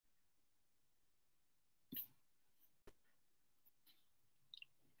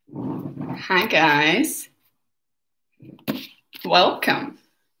Hi guys, welcome.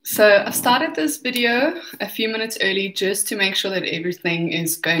 So I've started this video a few minutes early just to make sure that everything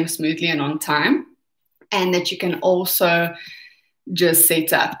is going smoothly and on time, and that you can also just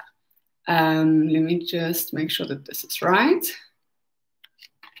set up. Let me just make sure that this is right.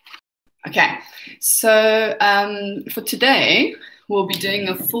 Okay, so for today, we'll be doing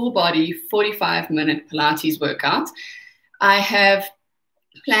a full body 45-minute Pilates workout. I have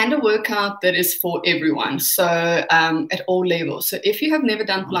planned a workout that is for everyone, so at all levels. So if you have never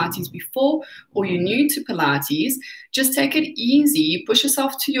done Pilates before or you're new to Pilates, just take it easy, push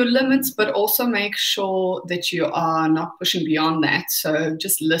yourself to your limits, but also make sure that you are not pushing beyond that. So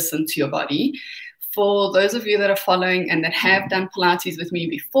just listen to your body. For those of you that are following and that have done Pilates with me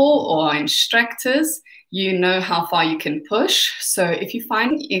before or are instructors, you know how far you can push. So if you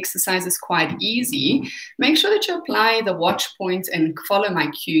find the exercises quite easy, make sure that you apply the watch point and follow my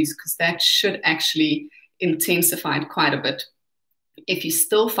cues, because that should actually intensify it quite a bit. If you're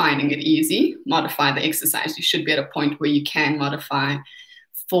still finding it easy, modify the exercise. You should be at a point where you can modify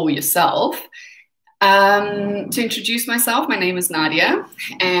for yourself. To introduce myself, my name is Nadia,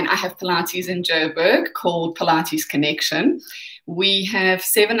 and I have Pilates in Joburg called Pilates Connection. We have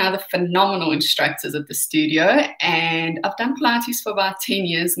 7 other phenomenal instructors at the studio, and I've done Pilates for about 10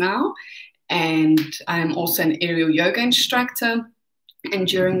 years now, and I'm also an aerial yoga instructor, and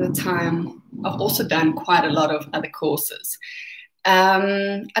during the time, I've also done quite a lot of other courses.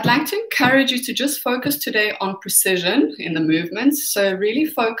 I'd like to encourage you to just focus today on precision in the movements. So really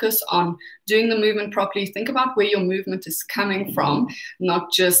focus on doing the movement properly. Think about where your movement is coming from,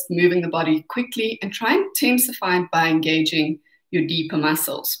 not just moving the body quickly, and try and intensify it by engaging your deeper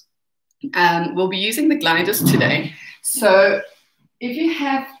muscles. We'll be using the gliders today. So if you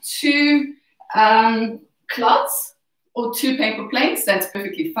have 2 cloths or 2 paper plates, that's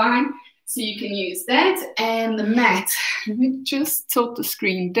perfectly fine. So you can use that, and the mat. Let me just tilt the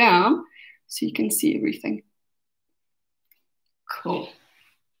screen down so you can see everything. Cool.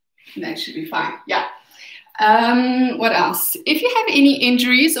 That should be fine. Yeah. What else? If you have any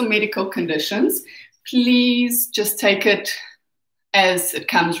injuries or medical conditions, please just take it as it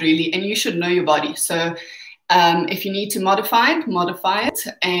comes, really, and you should know your body. So if you need to modify it,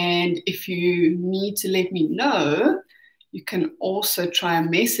 and if you need to let me know, you can also try and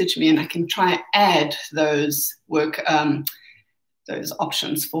message me, and I can try and add those those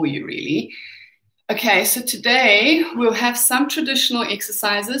options for you, really. Okay, so today we'll have some traditional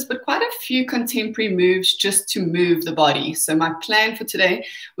exercises, but quite a few contemporary moves just to move the body. So my plan for today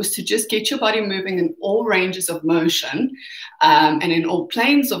was to just get your body moving in all ranges of motion and in all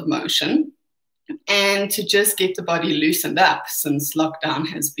planes of motion, and to just get the body loosened up, since lockdown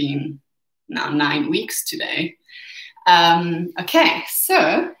has been now 9 weeks today. Okay,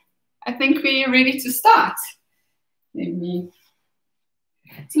 so I think we're ready to start.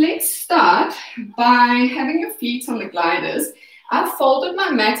 So let's start by having your feet on the gliders. I've folded my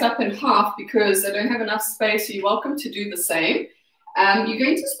mat up in half because I don't have enough space, so you're welcome to do the same. You're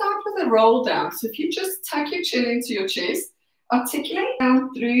going to start with a roll down. So if you just tuck your chin into your chest, articulate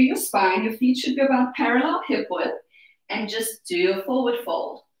down through your spine, your feet should be about parallel hip width, and just do a forward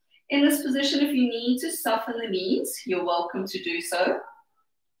fold. In this position, if you need to soften the knees, you're welcome to do so.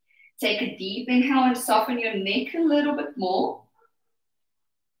 Take a deep inhale and soften your neck a little bit more.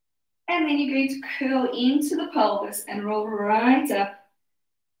 And then you're going to curl into the pelvis and roll right up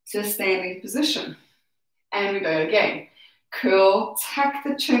to a standing position. And we go again. Curl, tuck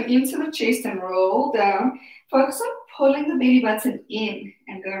the chin into the chest and roll down. Focus on pulling the belly button in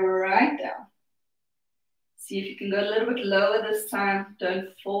and go right down. See if you can go a little bit lower this time. Don't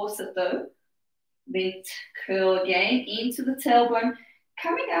force it though. Then curl again into the tailbone,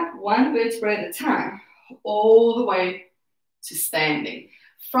 coming up 1 vertebra at a time, all the way to standing.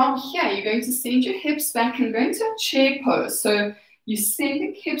 From here, you're going to send your hips back and go into a chair pose. So you send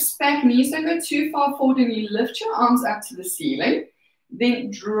the hips back, knees don't go too far forward, and you lift your arms up to the ceiling.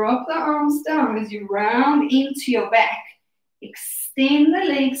 Then drop the arms down as you round into your back. Extend the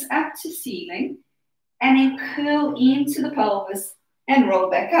legs up to ceiling, and then curl into the pelvis and roll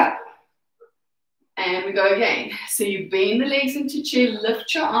back up. And we go again. So you bend the legs into chair,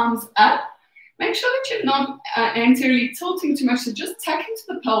 lift your arms up. Make sure that you're not anteriorly tilting too much, so just tuck into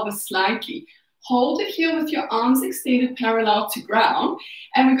the pelvis slightly. Hold it here with your arms extended parallel to ground,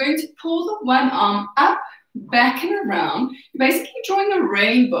 and we're going to pull the one arm up, back and around. You're basically drawing a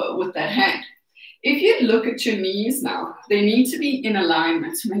rainbow with that hand. If you look at your knees now, they need to be in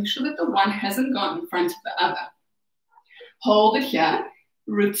alignment, so make sure that the one hasn't gone in front of the other. Hold it here,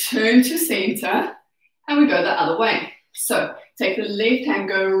 return to center, and we go the other way. So Take the left hand,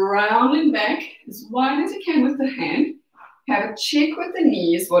 go round and back as wide as you can with the hand. Have a check with the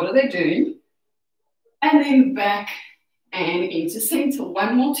knees. What are they doing? And then back and into center.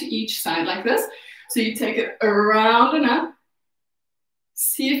 One more to each side like this. So you take it around and up.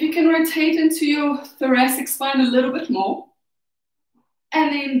 See if you can rotate into your thoracic spine a little bit more.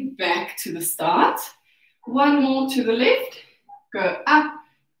 And then back to the start. One more to the left. Go up,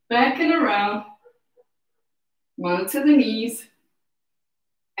 back and around. Monitor the knees.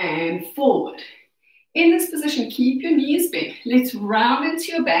 And forward. In this position, keep your knees bent. Let's round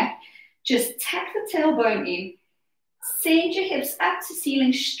into your back. Just tuck the tailbone in. Send your hips up to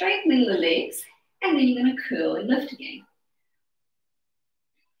ceiling, straightening the legs. And then you're going to curl and lift again.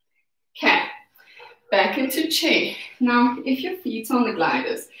 Okay, back into chair. Now, if your feet are on the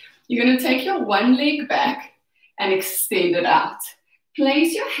gliders, you're going to take your one leg back and extend it out.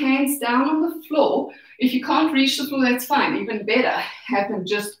 Place your hands down on the floor. If you can't reach the floor, that's fine. Even better, have them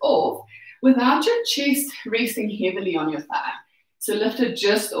just off without your chest resting heavily on your thigh. So lift it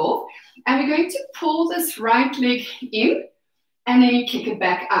just off. And we're going to pull this right leg in and then you kick it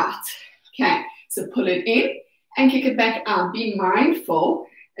back out. Okay, so pull it in and kick it back out. Be mindful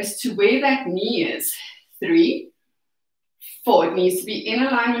as to where that knee is. 3, 4. It needs to be in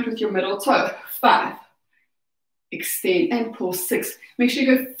alignment with your middle toe. 5. Extend and pull. 6. Make sure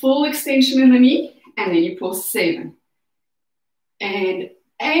you go full extension in the knee and then you pull. 7. And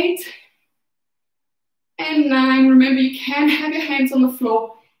 8. And 9. Remember, you can have your hands on the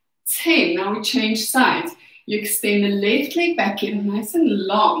floor. 10. Now we change sides. You extend the left leg back in nice and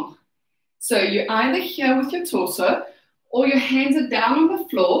long. So you're either here with your torso or your hands are down on the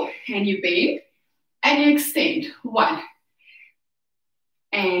floor and you bend and you extend. 1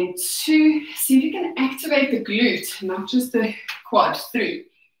 and 2. See if you can activate the glute, not just the quad. 3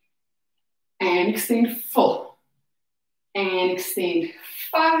 and extend. 4 and extend.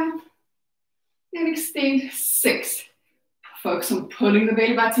 5 and extend. 6. Focus on pulling the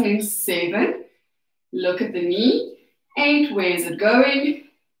belly button in. 7. Look at the knee. 8. Where is it going?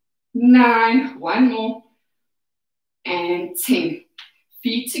 9. One more. And 10.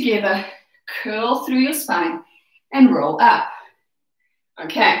 Feet together. Curl through your spine and roll up.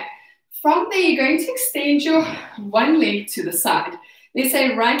 Okay. From there, you're going to extend your one leg to the side. Let's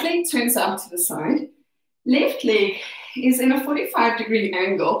say right leg turns out to the side. Left leg is in a 45-degree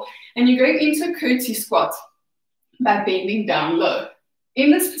angle, and you're going into a curtsy squat by bending down low.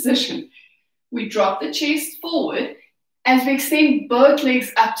 In this position, we drop the chest forward as we extend both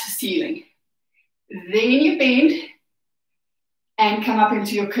legs up to ceiling. Then you bend and come up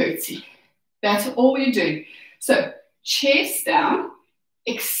into your curtsy. That's all you're doing. So chest down,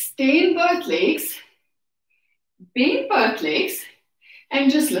 extend both legs, bend both legs,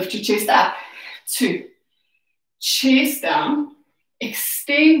 and just lift your chest up. 2. Chest down,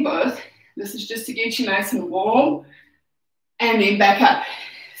 extend both. This is just to get you nice and warm. And then back up.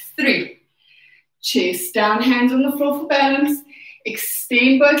 3. Chest down, hands on the floor for balance.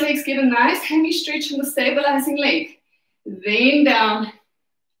 Extend both legs, get a nice hammy stretch in the stabilizing leg. Then down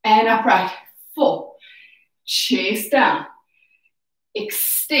and upright. 4. Chest down.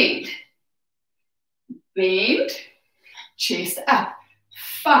 Extend. Bend. Chest up.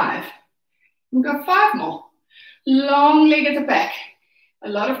 5. We've got 5 more. Long leg at the back. A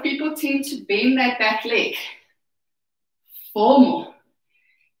lot of people tend to bend that back leg. 4 more.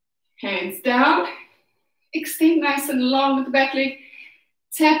 Hands down. Extend nice and long with the back leg.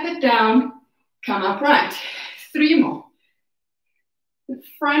 Tap it down. Come upright. 3 more. The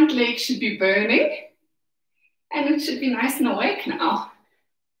front leg should be burning. And it should be nice and awake now.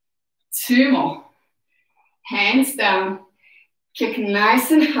 2 more. Hands down. Kick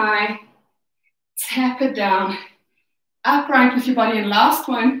nice and high. Tap it down. Upright with your body. And last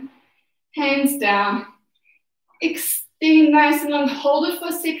one. Hands down. Extend nice and long. Hold it for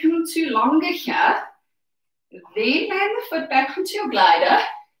a second or two longer here. Then land the foot back onto your glider.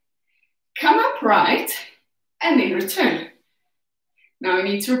 Come upright. And then return. Now we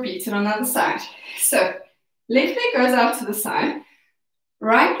need to repeat it on the other side. So left leg goes out to the side.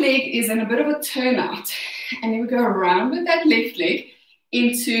 Right leg is in a bit of a turnout. And then we go around with that left leg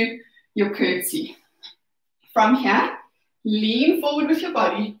into your curtsy. From here, lean forward with your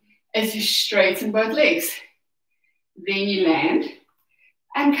body as you straighten both legs. Then you land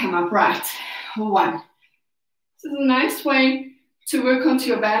and come upright. 1. This is a nice way to work onto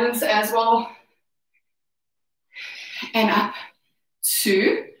your balance as well. And up.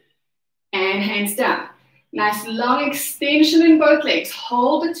 2. And hands down. Nice long extension in both legs.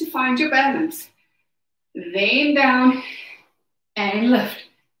 Hold it to find your balance. Then down and lift.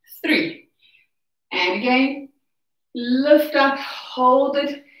 3. And again. Lift up, hold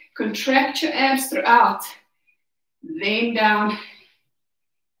it, contract your abs throughout. Then down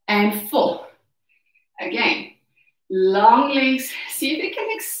and full. Again, long legs. See if you can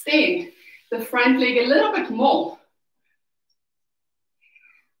extend the front leg a little bit more.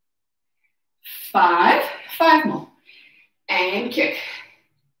 5 more. And kick.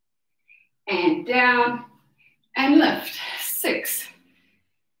 And down and lift. 6.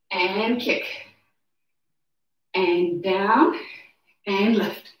 And kick. And down and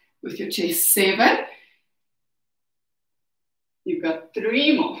lift with your chest. 7. You've got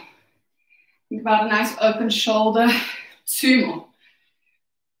 3 more. Think about a nice open shoulder. 2 more.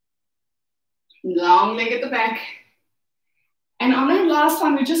 Long leg at the back. And on that last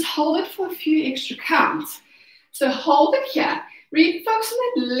one, we just hold it for a few extra counts. So hold it here. Really focus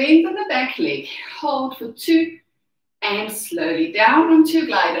on that length in the back leg. Hold for 2 and slowly down onto your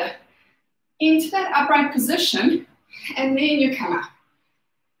glider. Into that upright position, and then you come up.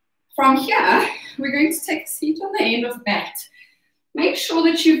 From here, we're going to take a seat on the end of the mat. Make sure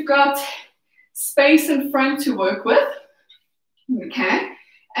that you've got space in front to work with. Okay,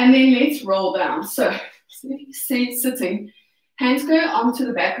 and then let's roll down. So if you stay sitting, hands go onto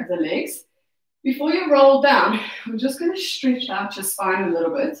the back of the legs. Before you roll down, we're just going to stretch out your spine a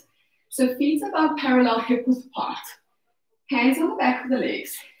little bit. So feet about parallel, hip width apart. Hands on the back of the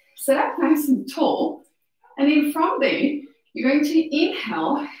legs. Sit up nice and tall. And then from there, you're going to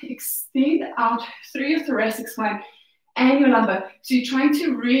inhale, extend out through your thoracic spine and your lumbar. So you're trying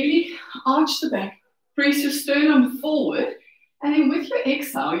to really arch the back, press your sternum forward, and then with your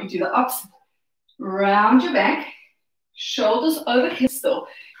exhale, you do the opposite. Round your back, shoulders over hips still.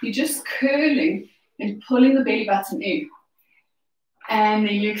 You're just curling and pulling the belly button in. And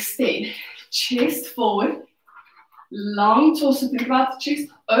then you extend, chest forward, long torso. Think about the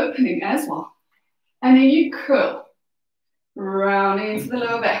chest opening as well. And then you curl, round into the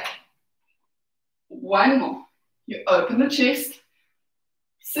lower back. 1 more. You open the chest,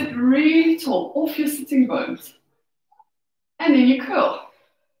 sit really tall, off your sitting bones. And then you curl.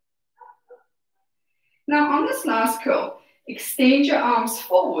 Now on this last curl, extend your arms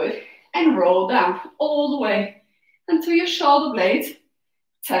forward and roll down all the way until your shoulder blades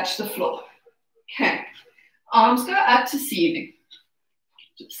touch the floor. Okay, arms go up to ceiling.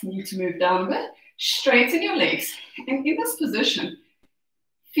 Just need to move down a bit. Straighten your legs. And in this position,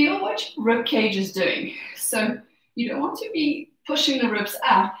 feel what your rib cage is doing. So you don't want to be pushing the ribs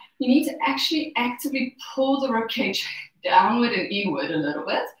up. You need to actually actively pull the rib cage downward and inward a little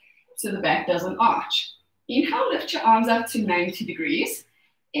bit so the back doesn't arch. Inhale, lift your arms up to 90 degrees.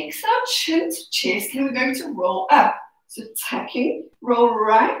 Exhale, chin to chest, and we're going to roll up. So tucking, roll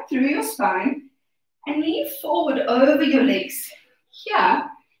right through your spine, and lean forward over your legs. Here,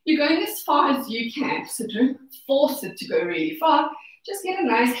 you're going as far as you can, so don't force it to go really far. Just get a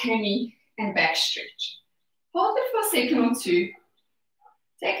nice hammy and back stretch. Hold it for a second or two.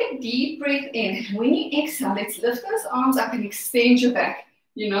 Take a deep breath in. When you exhale, let's lift those arms up and extend your back.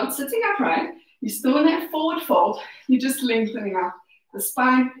 You're not sitting upright. You're still in that forward fold. You're just lengthening up the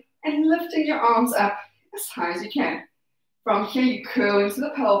spine and lifting your arms up as high as you can. From here, you curl into the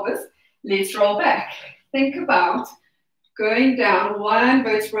pelvis. Let's roll back. Think about going down 1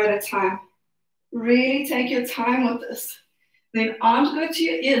 vertebra at a time. Really take your time with this. Then arms go to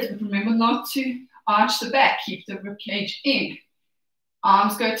your ears, but remember not to arch the back. Keep the rib cage in.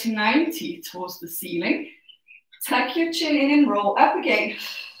 Arms go to 90 towards the ceiling. Tuck your chin in and roll up again.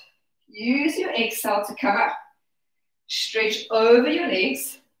 Use your exhale to come up. Stretch over your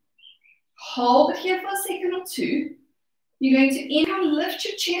legs. Hold it here for a second or two. You're going to inhale, lift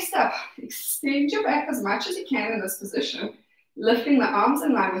your chest up. Extend your back as much as you can in this position. Lifting the arms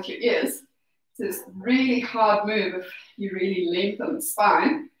in line with your ears. It's a really hard move if you really lengthen the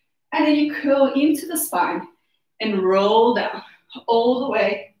spine. And then you curl into the spine and roll down all the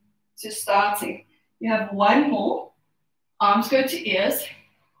way to starting. You have 1 more. Arms go to ears.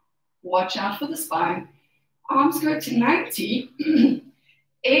 Watch out for the spine. Arms go to 90.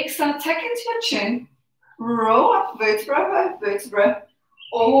 Exhale, tuck into your chin. Roll up vertebra by vertebra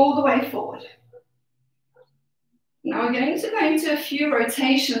all the way forward. Now we're going to go into a few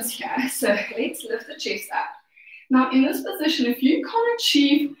rotations here. So let's lift the chest up. Now in this position, if you can't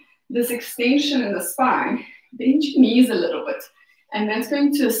achieve this extension in the spine, bend your knees a little bit. And that's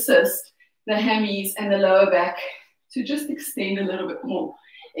going to assist the hammies and the lower back to just extend a little bit more.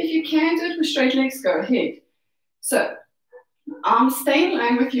 If you can do it with straight legs, go ahead. So arms stay in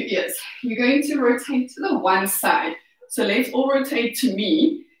line with your ears. You're going to rotate to the one side. So let's all rotate to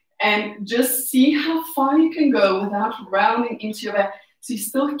me and just see how far you can go without rounding into your back. So you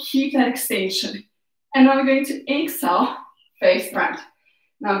still keep that extension. And now we're going to exhale, face front.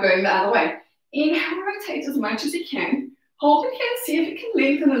 Now going the other way. Inhale, rotate as much as you can. Hold your hands, see if you can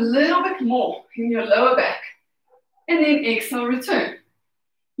lengthen a little bit more in your lower back. And then exhale, return.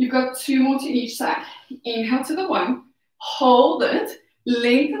 You've got 2 more to each side. Inhale to the 1. Hold it.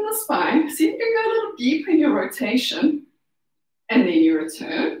 Lengthen the spine. See if you can go a little deeper in your rotation. And then you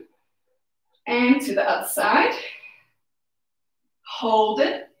return. And to the other side. Hold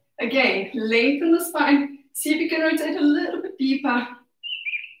it. Again, lengthen the spine. See if you can rotate a little bit deeper.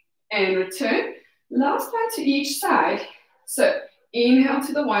 And return. Last one to each side. So inhale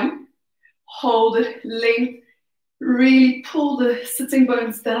to the 1. Hold it. Length. Really pull the sitting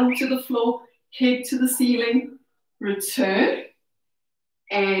bones down to the floor. Head to the ceiling. Return.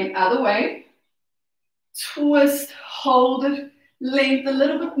 And other way. Twist. Hold it. Length a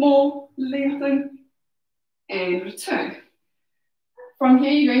little bit more. Lengthen. And return. From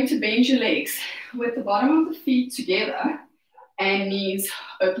here, you're going to bend your legs with the bottom of the feet together and knees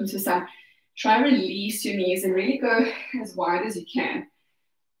open to the side. Try and release your knees and really go as wide as you can.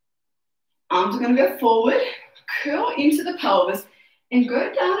 Arms are going to go forward, curl into the pelvis, and go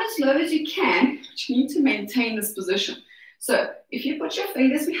down as low as you can, but you need to maintain this position. So if you put your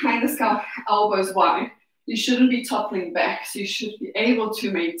fingers behind the scalp, elbows wide, you shouldn't be toppling back, so you should be able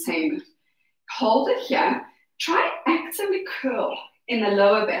to maintain it. Hold it here. Try actively curl in the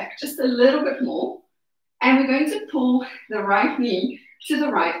lower back, just a little bit more. And we're going to pull the right knee to the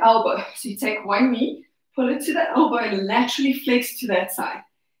right elbow. So you take one knee, pull it to the elbow, and laterally flex to that side.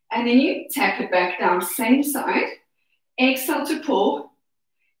 And then you tap it back down, same side. Exhale to pull.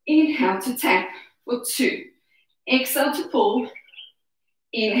 Inhale to tap for 2. Exhale to pull.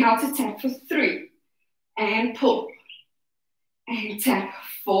 Inhale to tap for 3. And pull. And tap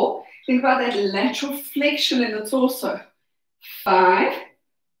 4. Think about that lateral flexion in the torso. 5.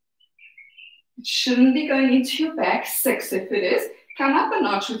 It shouldn't be going into your back. 6 if it is. Come up a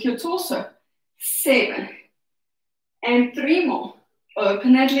notch with your torso. 7. And 3 more.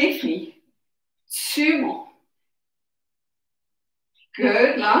 Open that left knee. 2 more.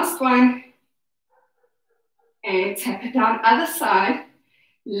 Good. Last one. And tap it down other side.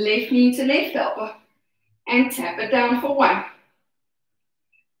 Left knee to left elbow. And tap it down for 1.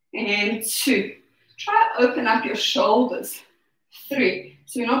 And 2. Try to open up your shoulders. 3.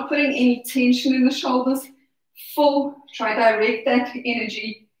 So you're not putting any tension in the shoulders. 4. Try to direct that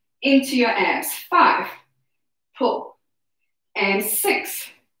energy into your abs. 5. Pull. And 6.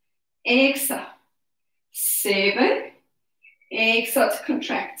 Exhale. 7. Exhale to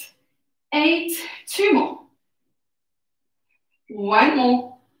contract. 8. 2 more. 1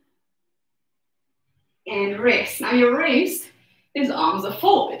 more. And rest. Now your rest is arms are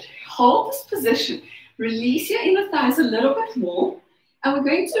forward. Hold this position. Release your inner thighs a little bit more. And we're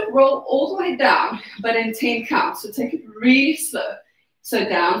going to roll all the way down, but in 10 counts. So take it really slow. So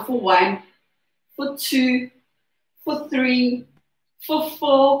down for 1, for 2, for 3, for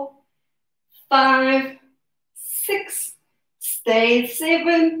 4, 5, 6, stay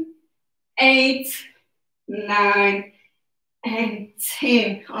 7, 8, 9, and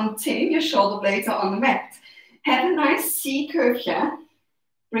 10. On 10, your shoulder blades are on the mat. Have a nice C curve here.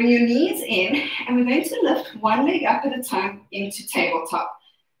 Bring your knees in, and we're going to lift one leg up at a time into tabletop.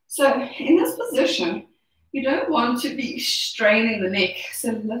 So in this position, you don't want to be straining the neck.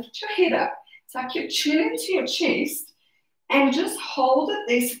 So lift your head up, tuck your chin into your chest, and just hold it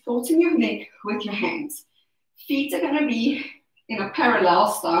there, supporting your neck with your hands. Feet are going to be in a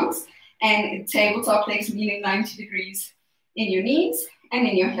parallel stance, and tabletop legs meaning 90 degrees in your knees and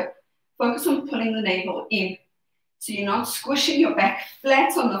in your hip. Focus on pulling the navel in. So you're not squishing your back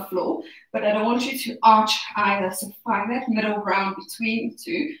flat on the floor, but I don't want you to arch either. So find that middle ground between the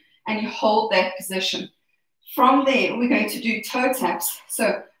two, and you hold that position. From there, we're going to do toe taps.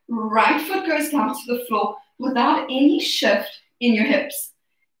 So right foot goes down to the floor without any shift in your hips.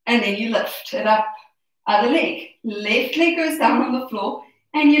 And then you lift it up. Other leg. Left leg goes down on the floor,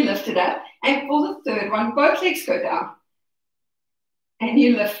 and you lift it up. And for the third one, both legs go down. And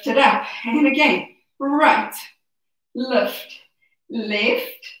you lift it up. And again, right. Lift,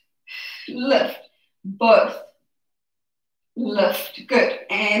 left, lift, both, lift, good,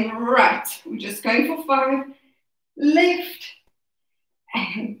 and right. We're just going for 5, left,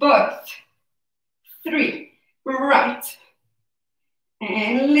 and both, 3, right,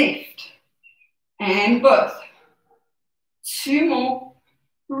 and left, and both, 2 more,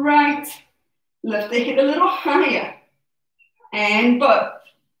 right, lift the head a little higher, and both,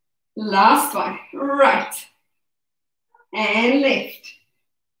 last one, right, and left,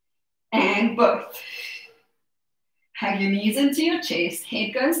 and both. Hug your knees into your chest,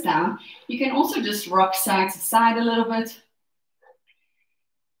 head goes down. You can also just rock side to side a little bit.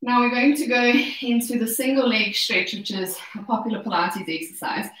 Now we're going to go into the single leg stretch, which is a popular Pilates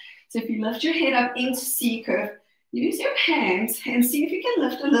exercise. So if you lift your head up into C-curve, use your hands and see if you can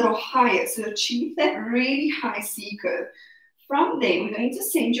lift a little higher. So achieve that really high C-curve. From there, we're going to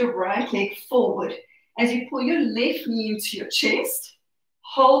send your right leg forward as you pull your left knee into your chest.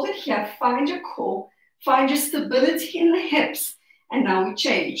 Hold it here, find your core, find your stability in the hips. And now we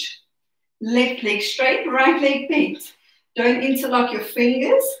change. Left leg straight, right leg bent. Don't interlock your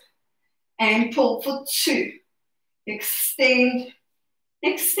fingers. And pull for 2. Extend,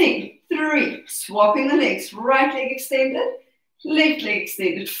 extend. 3. Swapping the legs. Right leg extended, left leg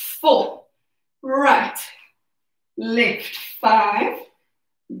extended. 4. Right, left. 5.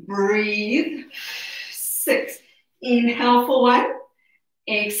 Breathe. 6. Inhale for 1.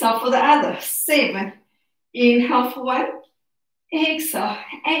 Exhale for the other. 7. Inhale for 1. Exhale.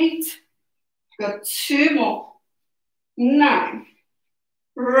 8. Got 2 more. 9.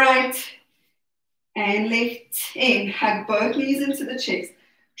 Right and left. 10. Hug both knees into the chest.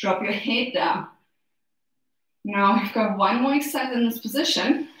 Drop your head down. Now we've got one more exercise in this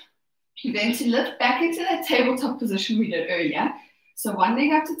position. You're going to lift back into that tabletop position we did earlier. So one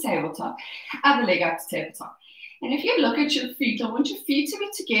leg up to tabletop, other leg up to tabletop. And if you look at your feet, I want your feet to be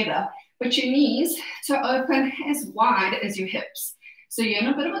together, but your knees to open as wide as your hips. So you're in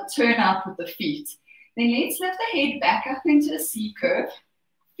a bit of a turnout with the feet. Then let's lift the head back up into a C-curve.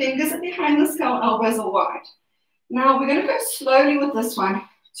 Fingers are behind the skull, elbows are wide. Now we're going to go slowly with this one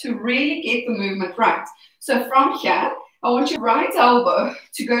to really get the movement right. So from here, I want your right elbow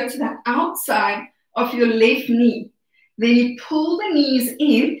to go to the outside of your left knee. Then you pull the knees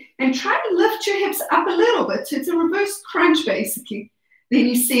in and try to lift your hips up a little bit. So it's a reverse crunch basically. Then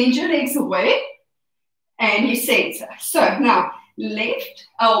you send your legs away and you center. So now left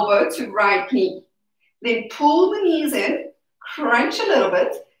elbow to right knee. Then pull the knees in, crunch a little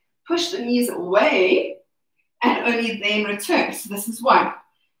bit, push the knees away, and only then return. So this is 1.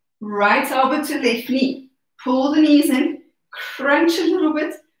 Right elbow to left knee. Pull the knees in, crunch a little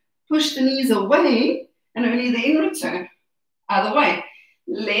bit, push the knees away, and only then return. Other way.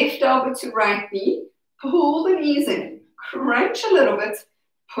 Left elbow to right knee. Pull the knees in, crunch a little bit,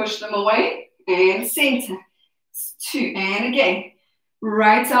 push them away, and center. 2. And again.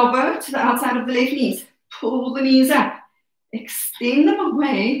 Right elbow to the outside of the left knees. Pull the knees up. Extend them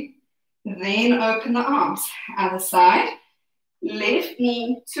away. Then open the arms. Other side. Left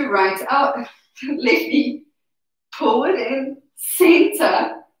knee to right elbow. Left knee. Pull it in.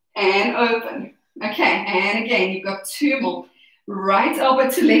 Center. And open. Okay. And again, you've got 2 more. Right elbow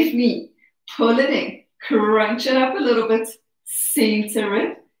to left knee. Pull it in. Crunch it up a little bit. Center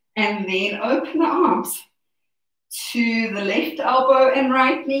it. And then open the arms. To the left elbow and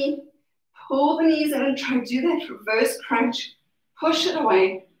right knee. Pull the knees in and try to do that reverse crunch. Push it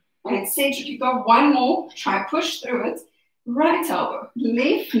away. And center it. You've got 1 more. Try push through it. Right elbow,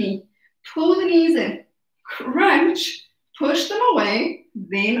 left knee. Pull the knees in. Crunch. Push them away.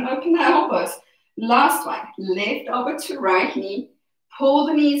 Then open the elbows. Last one. Left elbow to right knee. Pull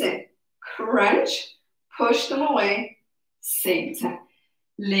the knees in. Crunch. Push them away. Center.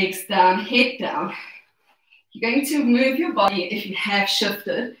 Legs down, head down. You're going to move your body if you have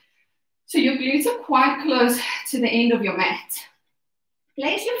shifted. So your glutes are quite close to the end of your mat.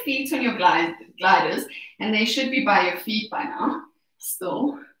 Place your feet on your gliders, and they should be by your feet by now,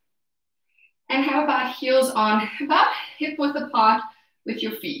 still. And have about heels on, about hip width apart with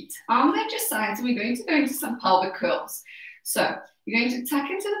your feet. Arms at your sides, and we're going to go into some pelvic curls. So you're going to tuck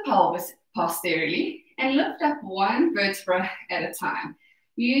into the pelvis posteriorly and lift up 1 vertebra at a time.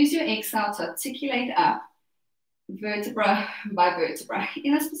 Use your exhale to articulate up, vertebra by vertebra.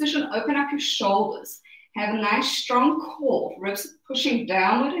 In this position, open up your shoulders. Have a nice strong core, ribs pushing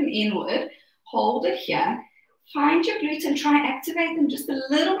downward and inward. Hold it here. Find your glutes and try activate them just a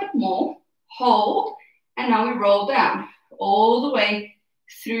little bit more. Hold, and now we roll down all the way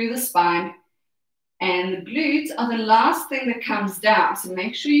through the spine. And the glutes are the last thing that comes down, so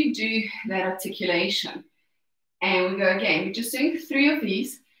make sure you do that articulation. And we go again. We're just doing 3 of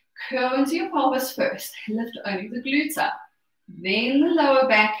these. Curl into your pelvis first. Lift only the glutes up. Then the lower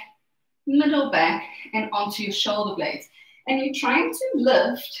back, middle back, and onto your shoulder blades. And you're trying to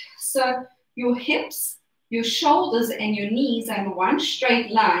lift so your hips, your shoulders, and your knees are in one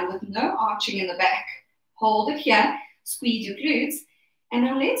straight line with no arching in the back. Hold it here. Squeeze your glutes. And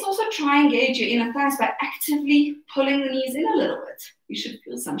now let's also try and engage your inner thighs by actively pulling the knees in a little bit. You should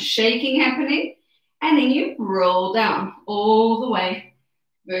feel some shaking happening. And then you roll down all the way,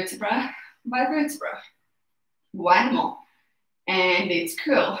 vertebra by vertebra. One more. And let's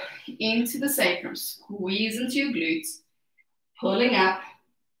curl into the sacrum. Squeeze into your glutes. Pulling up.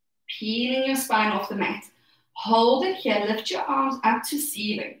 Peeling your spine off the mat. Hold it here. Lift your arms up to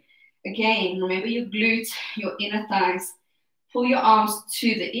ceiling. Again, remember your glutes, your inner thighs. Pull your arms to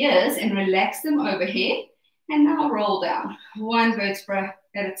the ears and relax them overhead. And now roll down. One vertebra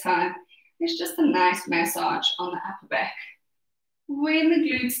at a time. It's just a nice massage on the upper back. When the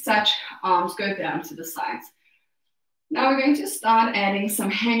glutes touch, arms go down to the sides. Now we're going to start adding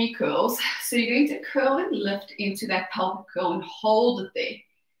some hammy curls. So you're going to curl and lift into that pelvic curl and hold it there.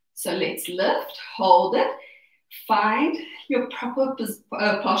 So let's lift, hold it. Find your proper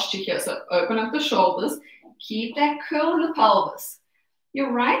posture here. So open up the shoulders. Keep that curl in the pelvis.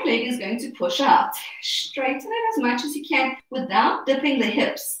 Your right leg is going to push out. Straighten it as much as you can without dipping the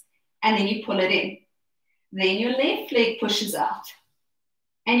hips. And then you pull it in. Then your left leg pushes out.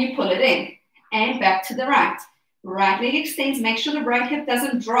 And you pull it in. And back to the right. Right leg extends. Make sure the right hip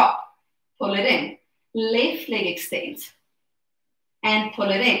doesn't drop. Pull it in. Left leg extends. And pull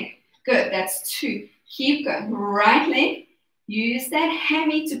it in. Good. That's two. Keep going. Right leg. Use that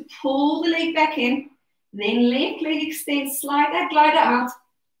hammy to pull the leg back in. Then left leg extends. Slide that glider out.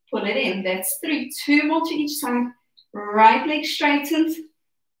 Pull it in. That's three. Two more to each side. Right leg straightens.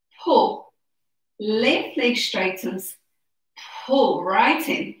 Pull. Left leg straightens. Pull right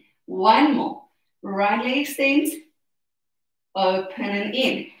in. One more. Right leg extends. Open and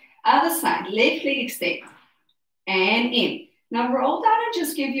in. Other side. Left leg extends. And in. Now roll down and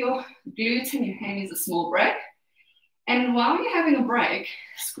just give your glutes and your hammies a small break. And while you're having a break,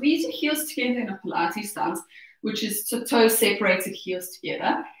 squeeze your heels together in a Pilates stance, which is toes separated, heels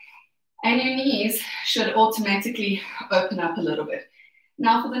together. And your knees should automatically open up a little bit.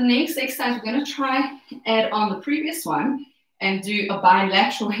 Now for the next exercise, we're going to try add on the previous one and do a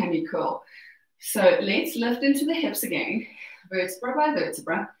bilateral hammy curl. So let's lift into the hips again, vertebra by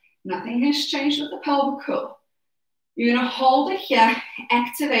vertebra. Nothing has changed with the pelvic curl. You're going to hold it here,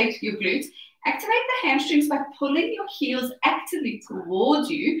 activate your glutes, activate the hamstrings by pulling your heels actively towards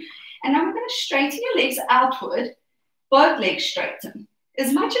you. And now we're going to straighten your legs outward, both legs straighten.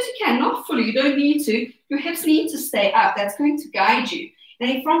 As much as you can, not fully, you don't need to. Your hips need to stay up. That's going to guide you.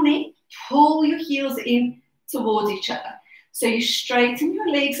 Then from there, pull your heels in towards each other. So you straighten your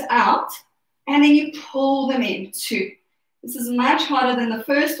legs out, and then you pull them in. Two. This is much harder than the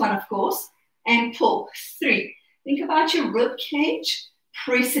first one, of course. And pull. Three. Think about your rib cage.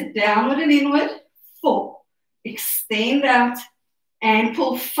 Press it downward and inward. Four. Extend out and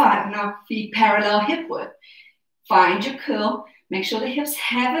pull. Five. Now feet parallel hipward. Find your curl. Make sure the hips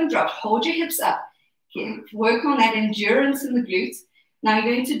haven't dropped. Hold your hips up. Work on that endurance in the glutes. Now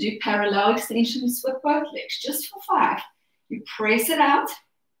you're going to do parallel extensions with both legs, just for 5. You press it out.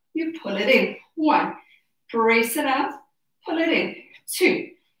 You pull it in. 1. Press it out. Pull it in. 2.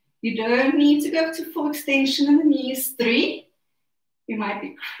 You don't need to go to full extension in the knees. 3. You might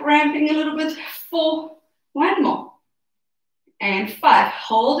be cramping a little bit. 4. 1 more. And 5.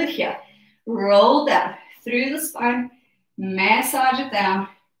 Hold it here. Roll down through the spine. Massage it down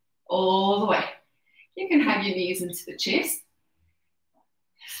all the way. You can have your knees into the chest.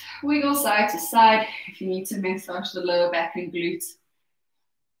 Wiggle side to side if you need to massage the lower back and glutes.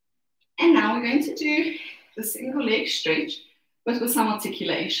 And now we're going to do the single leg stretch, but with some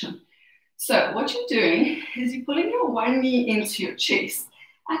articulation. So what you're doing is you're pulling your one knee into your chest.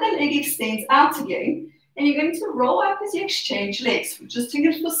 Other leg extends out again, and you're going to roll up as you exchange legs. We're just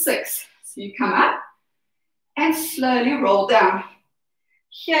doing it for 6. So you come up and slowly roll down.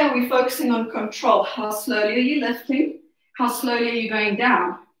 Here we're focusing on control. How slowly are you lifting? How slowly are you going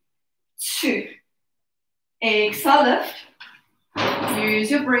down? 2. Exhale, lift. Use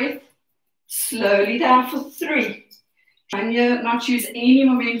your breath. Slowly down for 3. And not use any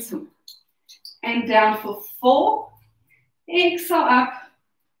momentum. And down for 4. Exhale up.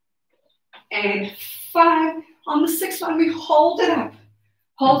 And 5. On the 6th one, we hold it up.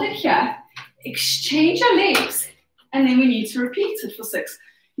 Hold it here. Exchange your legs. And then we need to repeat it for 6.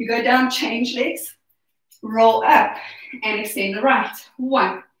 You go down, change legs. Roll up. And extend the right.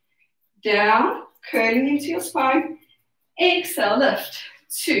 1. Down, curling into your spine. Exhale, lift.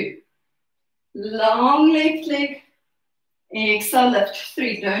 2. Long left leg. Exhale, lift.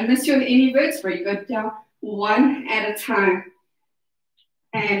 3. Don't miss your any vertebra. You go down 1 at a time.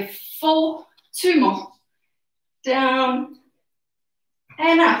 And 4. 2 more. Down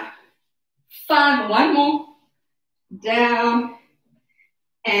and up. 5. 1 more. Down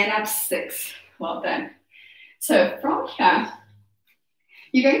and up. 6. Well done. So from here,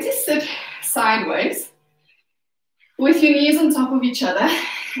 you're going to sit sideways with your knees on top of each other,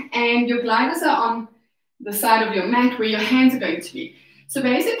 and your gliders are on the side of your mat where your hands are going to be. So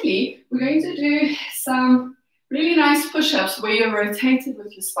basically, we're going to do some really nice push-ups where you're rotated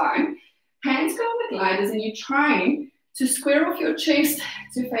with your spine. Hands go on the gliders and you're trying to square off your chest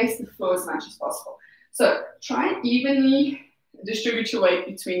to face the floor as much as possible. So try and evenly distribute your weight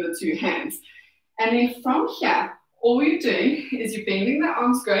between the two hands. And then from here, all you're doing is you're bending the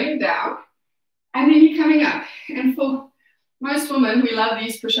arms going down and then you're coming up. And for most women, we love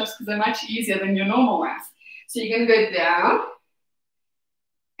these push-ups because they're much easier than your normal ones. So you're going to go down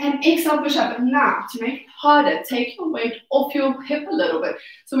and exhale, push up. And now, to make it harder, take your weight off your hip a little bit.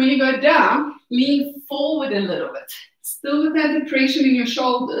 So when you go down, lean forward a little bit. Still with that depression in your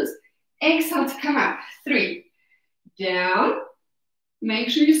shoulders. Exhale to come up. 3. Down. Make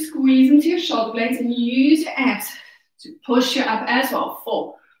sure you squeeze into your shoulder blades and use your abs to push you up as well.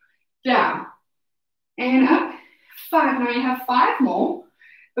 4. Down. And up. 5. Now you have 5 more,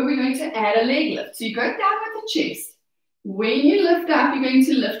 but we're going to add a leg lift. So you go down with the chest. When you lift up, you're going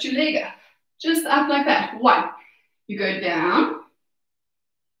to lift your leg up. Just up like that. 1. You go down.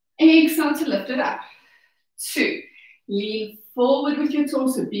 Exhale to lift it up. 2. Lean forward with your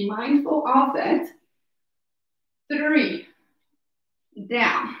torso. Be mindful of that. 3.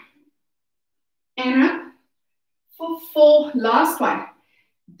 Down. And up. For 4. Last one.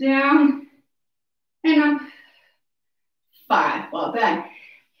 Down. And up. 5. Well done.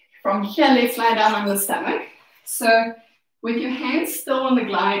 From here, let's lie down on the stomach. So with your hands still on the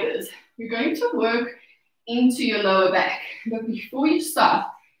gliders, we're going to work into your lower back. But before you start,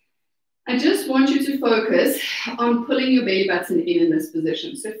 I just want you to focus on pulling your belly button in this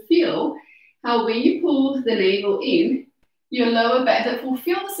position. So feel how when you pull the navel in, your lower back, that will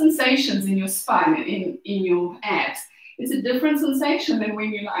feel the sensations in your spine and in your abs. It's a different sensation than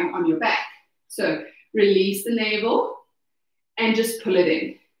when you're lying on your back. So release the navel and just pull it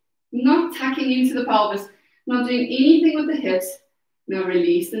in. Not tucking into the pelvis, not doing anything with the hips. Now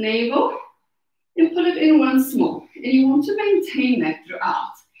release the navel and pull it in once more. And you want to maintain that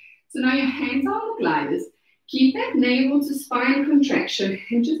throughout. So now your hands are on the gliders. Keep that navel to spine contraction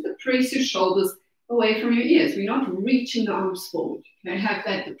and just press your shoulders away from your ears. We're not reaching the arms forward. You don't have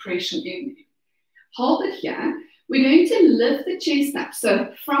that depression in there. Hold it here. We're going to lift the chest up.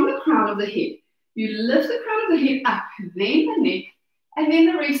 So from the crown of the head, you lift the crown of the head up, then the neck, and then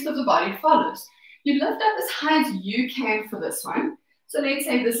the rest of the body follows. You lift up as high as you can for this one. So let's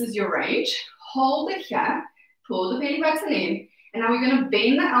say this is your range. Hold it here. Pull the belly button in. And now we're going to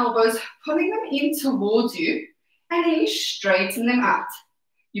bend the elbows, pulling them in towards you. And then you straighten them out.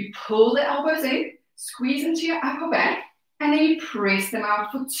 You pull the elbows in, squeeze into your upper back, and then you press them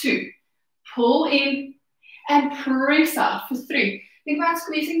out for 2. Pull in and press out for 3. Think about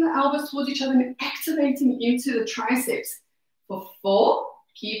squeezing the elbows towards each other and activating into the triceps. For 4,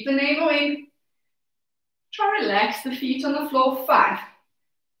 keep the navel in. Try to relax the feet on the floor. 5.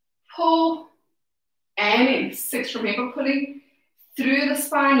 Pull and in. 6. Remember pulling through the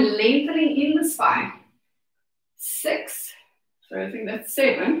spine, lengthening in the spine. 6. So I think that's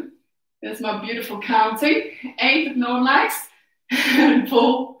 7. That's my beautiful counting. 8 if no one likes.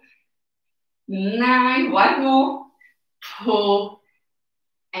 Pull. 9. 1 more. Pull.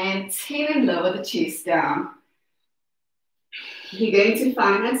 And 10 and lower the chest down. You're going to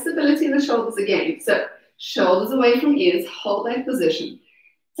find that stability in the shoulders again. So shoulders away from ears, hold that position.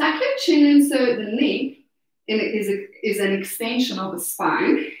 Tuck your chin in so the neck is an extension of the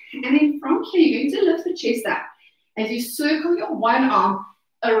spine. And then from here, you're going to lift the chest up as you circle your one arm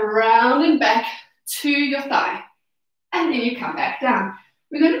around and back to your thigh. And then you come back down.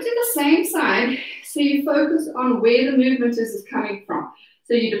 We're going to do the same side, so you focus on where the movement is coming from.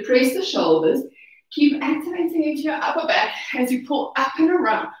 So you depress the shoulders, keep activating into your upper back as you pull up and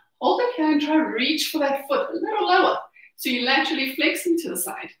around. Hold it here and try to reach for that foot a little lower. So you're laterally flexing to the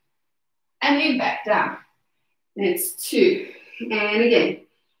side. And then back down. That's 2. And again,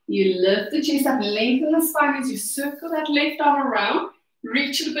 you lift the chest up, lengthen the spine as you circle that left arm around,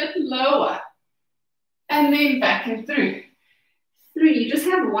 reach it a bit lower. And then back and through. 3, you just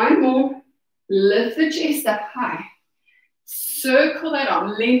have 1 more. Lift the chest up high. Circle that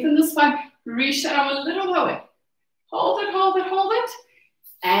arm, lengthen the spine, reach that arm a little lower. Hold it, hold it, hold it.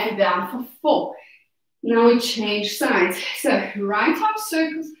 And down for 4. Now we change sides. So right arm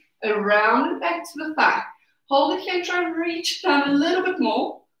circles around and back to the thigh. Hold it here and try to reach down a little bit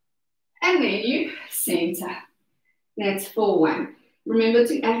more. And then you center. That's for 1. Remember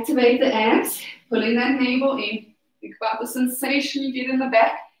to activate the abs, pulling that navel in. Think about the sensation you get in the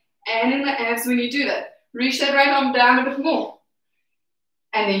back and in the abs when you do that. Reach that right arm down a bit more.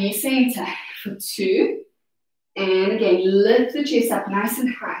 And then you center for 2. And again, lift the chest up nice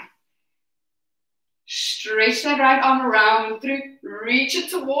and high. Stretch that right arm around and through. Reach it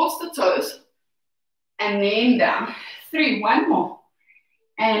towards the toes. And then down. 3, one more.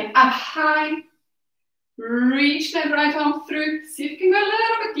 And up high. Reach that right arm through. See if you can go a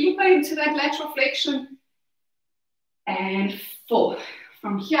little bit deeper into that lateral flexion. And 4.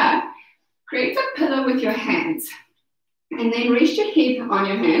 From here, create a pillow with your hands. And then rest your head on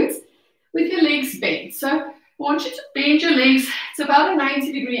your hands with your legs bent. So I want you to bend your legs. It's about a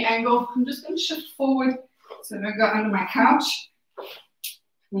 90-degree angle. I'm just going to shift forward so I don't go under my couch.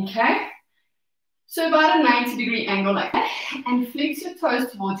 Okay. So about a 90-degree angle like that. And flex your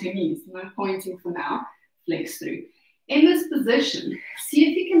toes towards your knees. No pointing for now. Flex through. In this position, see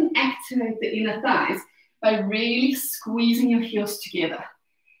if you can activate the inner thighs by really squeezing your heels together.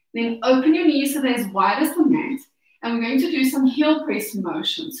 Then open your knees so they're as wide as the mat. And we're going to do some heel press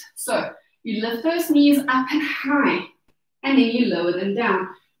motions. So you lift those knees up and high. And then you lower them down.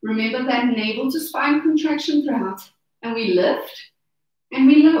 Remember that navel to spine contraction throughout. And we lift and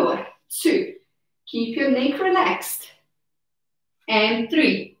we lower. 2. Keep your neck relaxed. And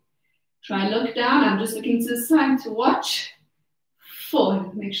 3. Try and look down. I'm just looking to the side to watch.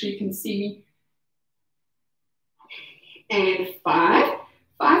 4. Make sure you can see me. And 5.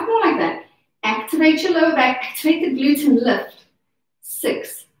 5 more like that. Activate your lower back. Activate the glutes and lift.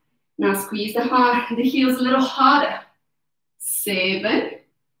 6. Now squeeze the heels a little harder. 7.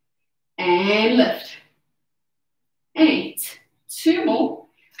 And lift. 8. 2 more.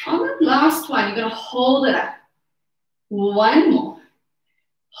 On the last one, you're going to hold it up. 1 more.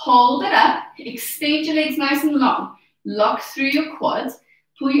 Hold it up. Extend your legs nice and long. Lock through your quads.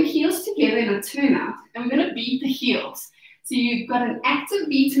 Pull your heels together in a turnout. And we're going to beat the heels. So you've got an active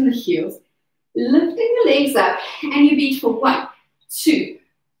beat in the heels. Lifting the legs up. And you beat for 1, 2,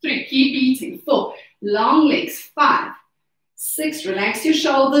 3. Keep beating. 4. Long legs. 5, 6. Relax your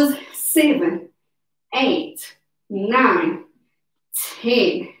shoulders. 7, 8, 9,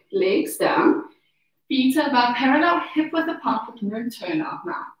 10. Legs down. Feet are about parallel, hip width apart with no turnout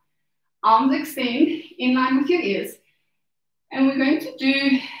now. Arms extend in line with your ears. And we're going to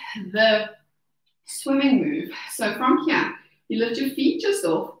do the swimming move. So from here, you lift your feet just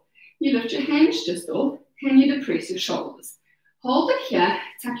off, you lift your hands just off, and you depress your shoulders. Hold it here,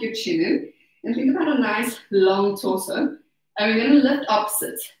 tuck your chin in, and think about a nice long torso. And we're going to lift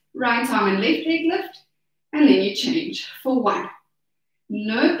opposites. Right arm and left leg lift, and then you change for 1.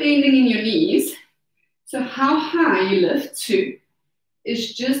 No bending in your knees. So how high you lift, 2,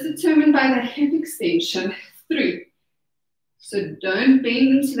 is just determined by that hip extension, 3. So don't bend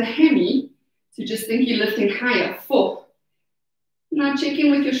into the hemi, so just think you're lifting higher, 4. Now check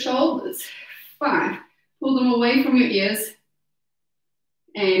in with your shoulders, 5. Pull them away from your ears,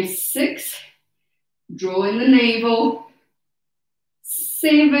 and 6. Draw in the navel,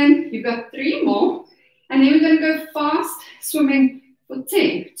 7. You've got 3 more, and then we're going to go fast, swimming for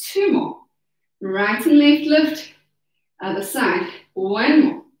 10. 2 more. Right and left lift. Other side. 1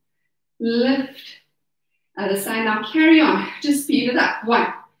 more. Lift. Other side. Now carry on. Just speed it up. 1,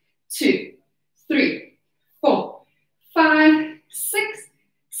 2, 3, 4, 5, 6,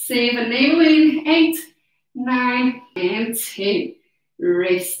 7. Navel in. 8, 9, and 10.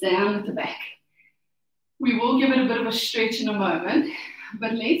 Rest down at the back. We will give it a bit of a stretch in a moment,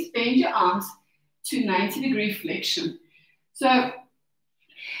 but let's bend your arms to 90-degree flexion. So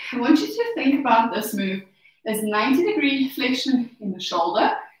I want you to think about this move as 90-degree flexion in the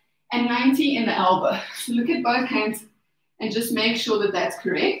shoulder and 90 in the elbow. So look at both hands and just make sure that that's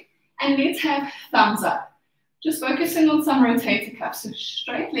correct. And let's have thumbs up. Just focusing on some rotator cuffs. So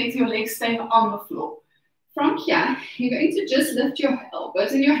straight legs, your legs staying on the floor. From here, you're going to just lift your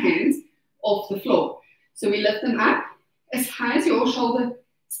elbows and your hands off the floor. So we lift them up as high as your shoulder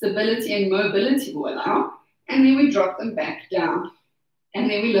stability and mobility will allow. And then we drop them back down. And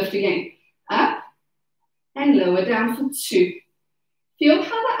then we lift again. Up and lower down for 2. Feel how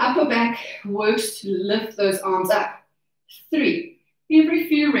the upper back works to lift those arms up. 3. Every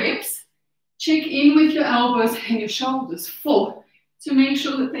few reps, check in with your elbows and your shoulders. 4. To make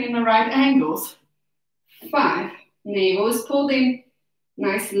sure that they're in the right angles. 5. Navel is pulled in.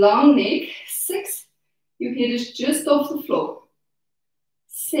 Nice long neck. 6. Your head is just off the floor.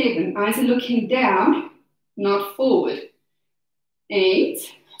 7. Eyes are looking down, not forward. 8.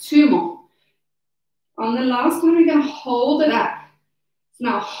 2 more. On the last one, we're going to hold it up. So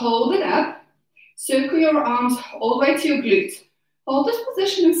now hold it up. Circle your arms all the way to your glutes. Hold this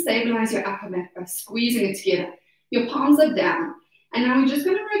position and stabilize your upper back by squeezing it together. Your palms are down. And now we're just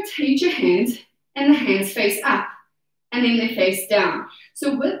going to rotate your hands, and the hands face up. And then they face down.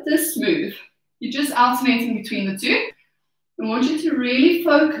 So with this move, you're just alternating between the two. I want you to really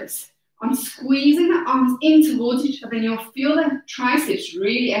focus I'm squeezing the arms in towards each other, and you'll feel the triceps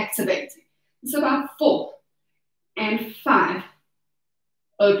really activating. It's about 4 and 5.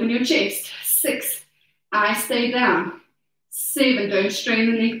 Open your chest. 6. I stay down. 7. Don't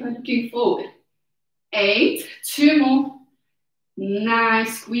strain the neck by looking forward. 8. 2 more. 9.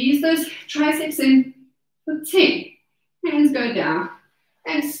 Squeeze those triceps in for 10. Hands go down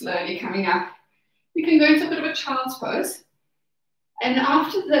and slowly coming up. You can go into a bit of a child's pose. And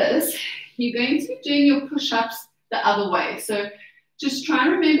after this, you're going to be doing your push-ups the other way. So just try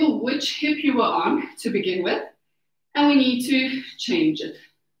and remember which hip you were on to begin with. And we need to change it.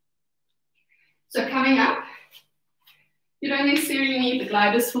 So coming up, you don't necessarily need the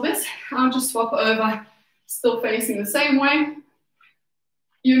gliders for this. I'll just swap over, still facing the same way.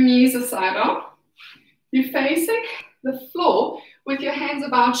 Your knees are side on. You're facing the floor with your hands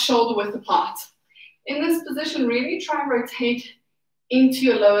about shoulder width apart. In this position, really try and rotate into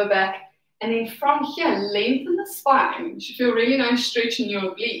your lower back. And then from here, lengthen the spine. You should feel really nice stretch in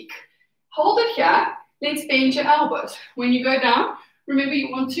your oblique. Hold it here. Let's bend your elbows. When you go down, remember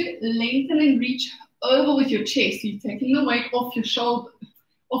you want to lengthen and reach over with your chest. You're taking the weight off your shoulder,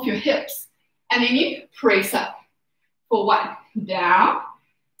 off your hips. And then you press up. For 1, down.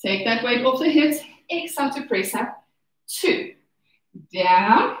 Take that weight off the hips. Exhale to press up. 2,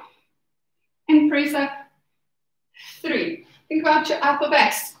 down. And press up. 3. Think about your upper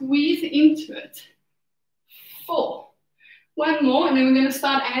back. Squeeze into it. 4. 1 more, and then we're going to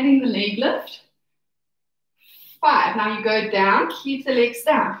start adding the leg lift. 5. Now you go down, keep the legs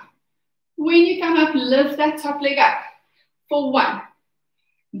down. When you come up, lift that top leg up. For 1.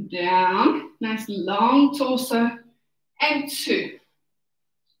 Down. Nice long torso. And 2.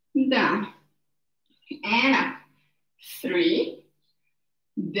 Down. And up. 3.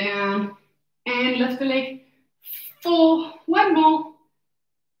 Down. And lift the leg. 4. 1 more.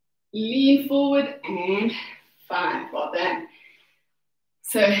 Lean forward. And 5. Well done.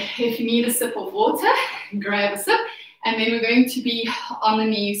 So if you need a sip of water, grab a sip. And then we're going to be on the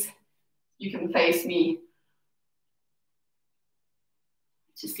knees. You can face me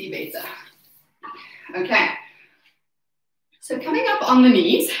to see better. Okay. So coming up on the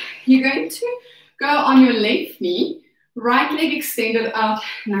knees, you're going to go on your left knee, right leg extended out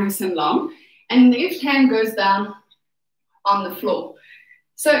nice and long, and left hand goes down on the floor.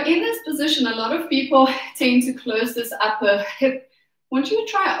 So in this position, a lot of people tend to close this upper hip. I want you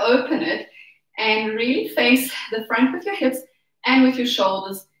to try to open it and really face the front with your hips and with your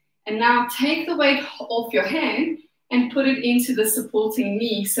shoulders. And now take the weight off your hand and put it into the supporting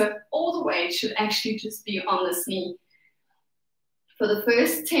knee. So all the weight should actually just be on this knee. For the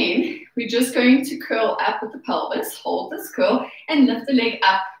first 10, we're just going to curl up with the pelvis, hold this curl, and lift the leg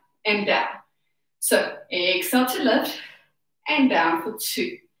up and down. So exhale to lift and down for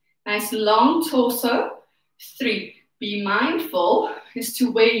 2. Nice long torso. 3. Be mindful as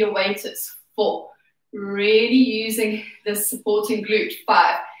to where your weight is. 4. Really using the supporting glute.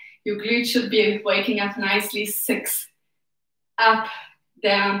 5. Your glute should be waking up nicely. 6. Up,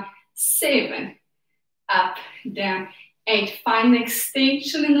 down. 7. Up, down. 8. Find the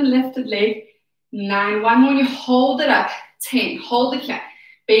extension in the lifted leg. 9. 1 more. You hold it up. 10. Hold it here.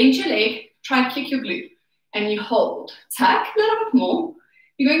 Bend your leg. Try and kick your glute. And you hold. Tuck a little bit more.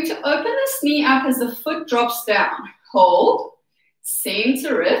 You're going to open this knee up as the foot drops down. Hold.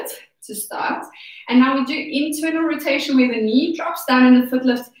 Center it to start. And now we do internal rotation where the knee drops down and the foot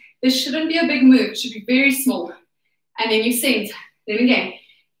lifts. This shouldn't be a big move. It should be very small. And then you center. Then again,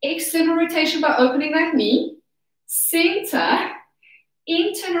 external rotation by opening that knee. Center.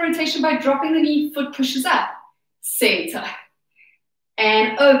 Internal rotation by dropping the knee. Foot pushes up. Center.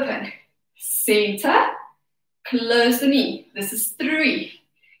 And open. Center. Close the knee. This is 3.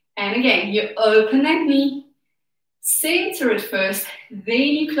 And again, you open that knee. Center it first, then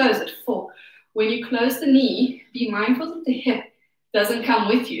you close it. 4. When you close the knee, be mindful that the hip doesn't come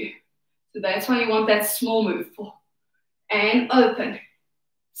with you. So that's why you want that small move. 4. And open.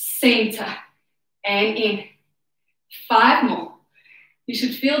 Center. And in. 5 more. You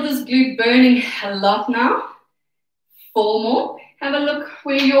should feel this glute burning a lot now. 4 more. Have a look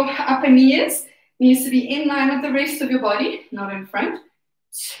where your upper knee is. Needs to be in line with the rest of your body, not in front.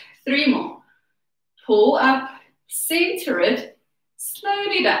 3 more. Pull up. Center it,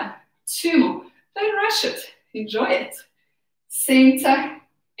 slowly down. 2 more. Don't rush it. Enjoy it. Center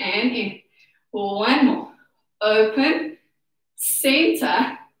and in. 1 more. Open,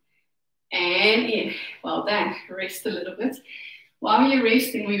 center, and in. Well done. Rest a little bit. While you're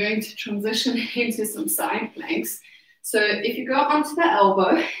resting, we're going to transition into some side planks. So if you go onto the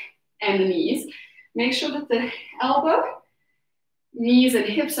elbow and the knees, make sure that the elbow Knees and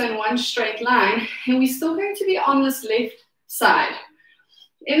hips are in one straight line, and we're still going to be on this left side.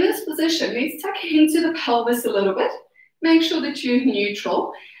 In this position, let's tuck into the pelvis a little bit. Make sure that you're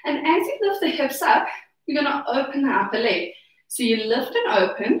neutral. And as you lift the hips up, you're going to open the upper leg. So you lift and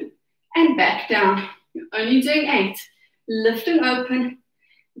open and back down. You're only doing 8. Lift and open,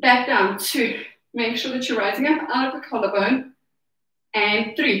 back down. 2. Make sure that you're rising up out of the collarbone.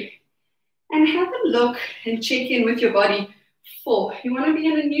 And 3. And have a look and check in with your body. 4. You want to be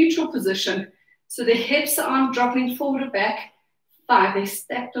in a neutral position. So the hips aren't dropping forward or back. 5. They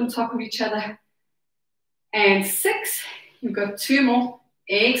stacked on top of each other. And 6. You've got 2 more.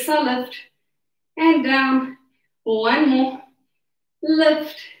 Exhale, lift. And down. 1 more.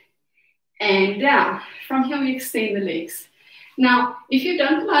 Lift. And down. From here, we extend the legs. Now, if you've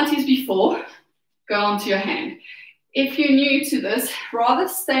done Pilates before, go onto your hand. If you're new to this, rather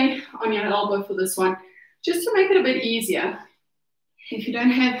stay on your elbow for this one, just to make it a bit easier. If you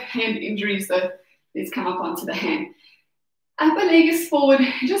don't have hand injuries, though, let's come up onto the hand. Upper leg is forward,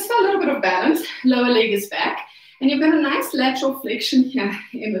 just for a little bit of balance. Lower leg is back. And you've got a nice lateral flexion here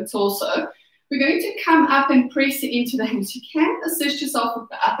in the torso. We're going to come up and press it into the hands. You can assist yourself with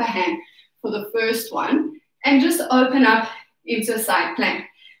the upper hand for the first one. And just open up into a side plank.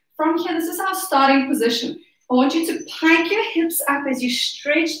 From here, this is our starting position. I want you to pike your hips up as you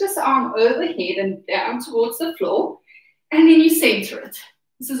stretch this arm overhead and down towards the floor. And then you center it.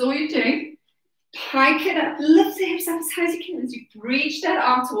 This is all you're doing. Pike it up, lift the hips up as high as you can as you reach that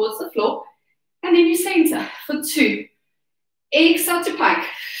arm towards the floor. And then you center for 2. Exhale to pike.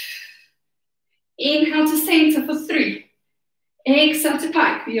 Inhale to center for 3. Exhale to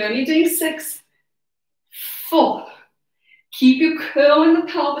pike. You're only doing 6. 4. Keep your curl in the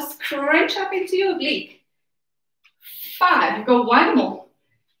pelvis. Crunch up into your oblique. 5. You've got 1 more.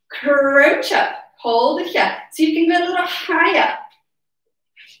 Crunch up. Hold it here. So you can go a little higher.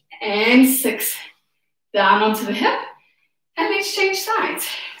 And 6. Down onto the hip. And let's change sides.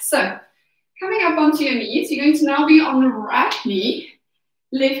 So, coming up onto your knees, you're going to now be on the right knee.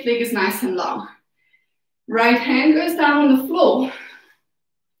 Left leg is nice and long. Right hand goes down on the floor.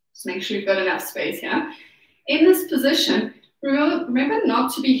 Just make sure you've got enough space here. In this position, remember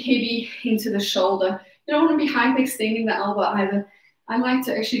not to be heavy into the shoulder. You don't want to be hyperextending the elbow either. I like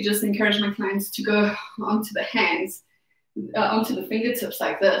to actually just encourage my clients to go onto the hands, onto the fingertips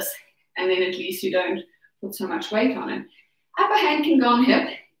like this, and then at least you don't put so much weight on it. Upper hand can go on hip.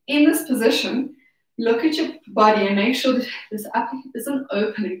 In this position, look at your body and make sure that this upper hip isn't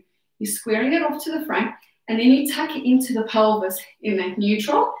opening. You're squaring it off to the front, and then you tuck it into the pelvis in that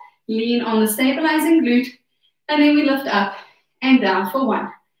neutral. Lean on the stabilizing glute, and then we lift up and down for 1.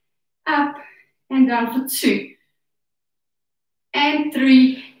 Up and down for 2. And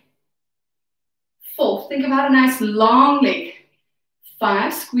 3, 4. Think about a nice long leg.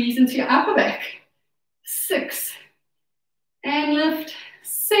 5, squeeze into your upper back. 6, and lift.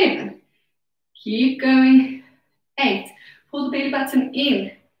 7, keep going. 8, pull the belly button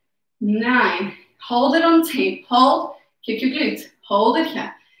in. 9, hold it on 10. Hold, kick your glute. Hold it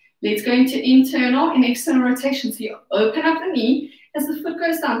here. Let's go into internal and external rotation. So you open up the knee as the foot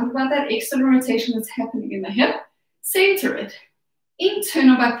goes down. Think about that external rotation that's happening in the hip. Center it.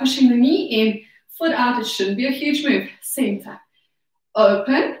 Internal by pushing the knee in, foot out. It shouldn't be a huge move. Center.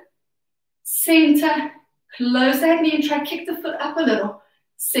 Open. Center. Close that knee and try to kick the foot up a little.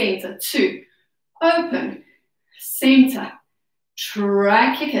 Center. 2. Open. Center.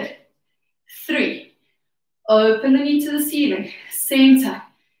 Try kick it. 3. Open the knee to the ceiling. Center.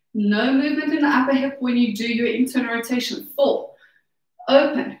 No movement in the upper hip when you do your internal rotation. 4.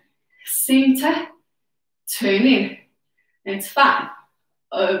 Open. Center. Turn in. That's 5.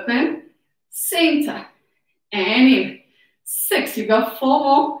 Open. Center. And in. 6. You've got 4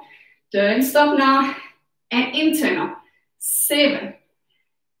 more. Don't stop now. And internal. 7.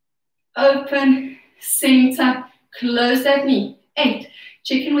 Open. Center. Close that knee. 8.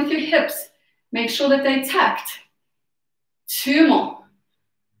 Check in with your hips. Make sure that they're tucked. 2 more.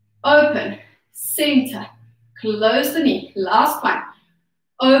 Open. Center. Close the knee. Last one.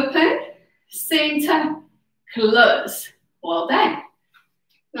 Open. Center. Close. Well done.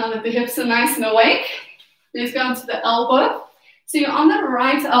 Now that the hips are nice and awake, let's go onto the elbow. So you're on the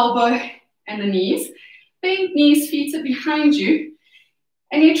right elbow and the knees. Bend knees, feet are behind you.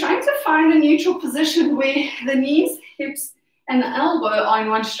 And you're trying to find a neutral position where the knees, hips, and the elbow are in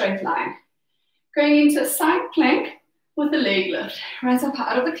one straight line. Going into a side plank with a leg lift. Rise up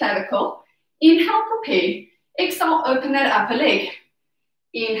out of the clavicle. Inhale, prepare. Exhale, open that upper leg.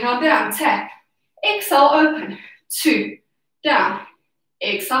 Inhale, down, tap. Exhale, open. 2, down.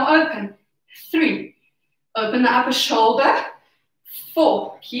 Exhale, open. 3, open the upper shoulder.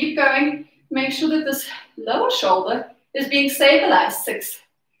 4. Keep going. Make sure that this lower shoulder is being stabilized. 6.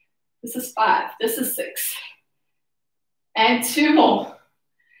 This is 5. This is 6. And 2 more.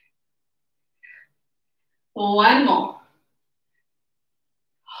 1 more.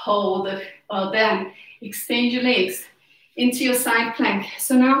 Hold it. Well done. Extend your legs into your side plank.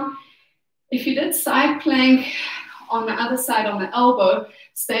 So now, if you did side plank on the other side on the elbow,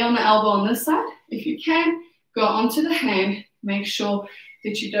 stay on the elbow on this side. If you can, go onto the hand. Make sure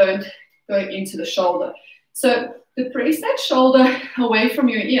that you don't go into the shoulder. So press that shoulder away from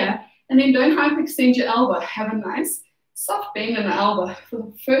your ear, and then don't hyperextend your elbow. Have a nice soft bend in the elbow. For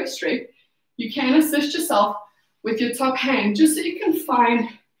the first rep, you can assist yourself with your top hand just so you can find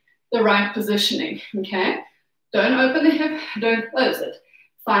the right positioning, okay? Don't open the hip, don't close it.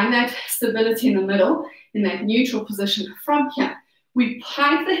 Find that stability in the middle, in that neutral position. From here, we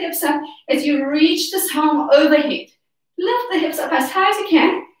pike the hips up as you reach this arm overhead. Lift the hips up as high as you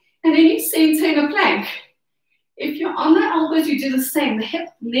can, and then you center in a plank. If you're on the elbows, you do the same. The hip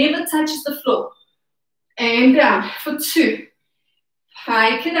never touches the floor. And down for 2.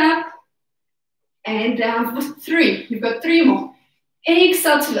 Pike it up, and down for 3. You've got 3 more.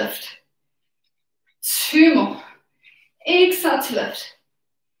 Exhale to lift. 2 more. Exhale to lift.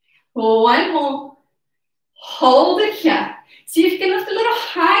 1 more. Hold it here. See if you can lift a little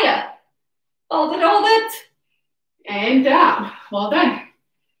higher. Hold it, hold it. And down. Well done.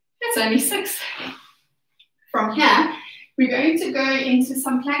 That's only 6. From here, we're going to go into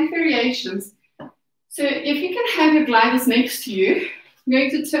some plank variations. So if you can have your gliders next to you, you're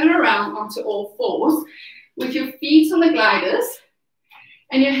going to turn around onto all 4s with your feet on the gliders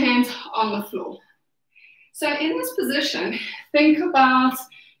and your hands on the floor. So in this position, think about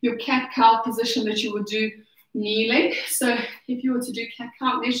your cat-cow position that you would do kneeling. So if you were to do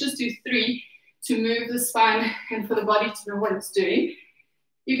cat-cow, let's just do 3 to move the spine and for the body to know what it's doing.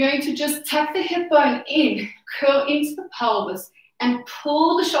 You're going to just tuck the hip bone in, curl into the pelvis, and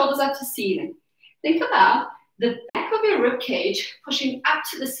pull the shoulders up to ceiling. Think about the back of your rib cage pushing up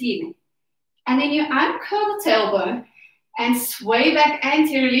to the ceiling. And then you uncurl the tailbone and sway back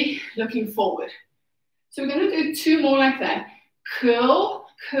anteriorly, looking forward. So we're going to do 2 more like that. Curl,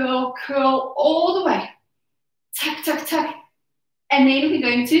 curl, curl all the way. Tuck, tuck, tuck. And then we're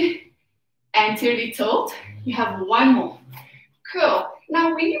going to anteriorly tilt. You have 1 more. Curl.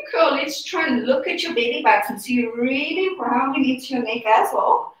 Now when you curl, let's try and look at your belly button. So you're really rounding into your neck as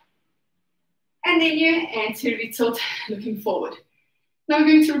well. And then you anteriorly tilt, looking forward. Now we're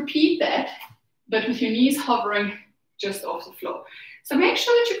going to repeat that, but with your knees hovering just off the floor. So make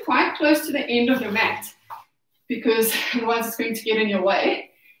sure that you're quite close to the end of your mat, because otherwise it's going to get in your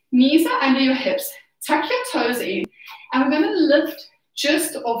way. Knees are under your hips. Tuck your toes in, and we're going to lift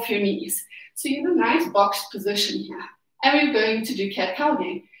just off your knees. So you have a nice boxed position here. And we're going to do cat-cow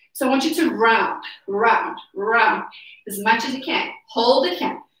again. So I want you to round, round, round as much as you can. Hold it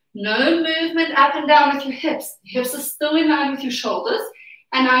here. No movement up and down with your hips. The hips are still in line with your shoulders.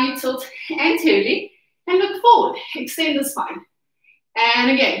 And now you tilt anteriorly and look forward. Extend the spine.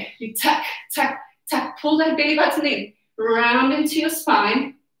 And again, you tuck, tuck, tuck. Pull that belly button in. Round into your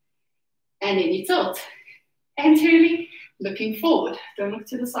spine. And then you tilt. Anteriorly, looking forward. Don't look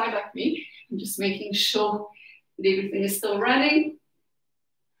to the side like me. I'm just making sure that everything is still running.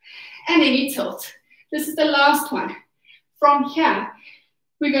 And then you tilt. This is the last one. From here,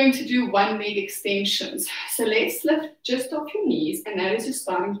 we're going to do 1 leg extensions. So let's lift just off your knees, and that is your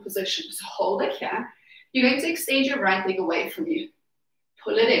starting position. So hold it here. You're going to extend your right leg away from you.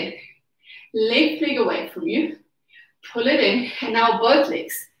 Pull it in. Left leg away from you. Pull it in. And now both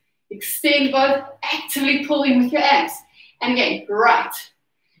legs. Extend both. Actively pull in with your abs. And again, right.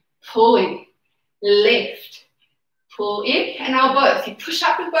 Pull in. Left. Pull in. And now both. You push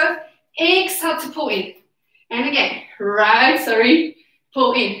up with both. Exhale to pull in. And again, right, sorry.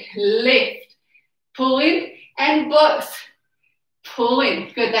 Pull in, left, pull in, and both. Pull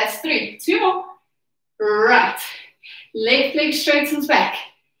in. Good, that's 3. 2 more. Right. Left leg straightens back.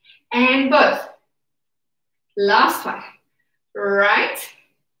 And both. Last one. Right,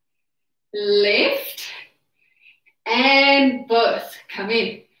 left, and both. Come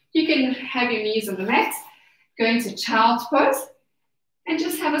in. You can have your knees on the mat. Go into child's pose. And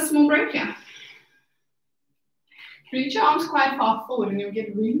just have a small break here. Reach your arms quite far forward and you'll get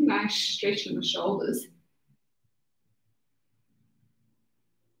a really nice stretch in the shoulders.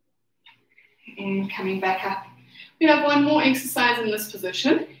 And coming back up. We have 1 more exercise in this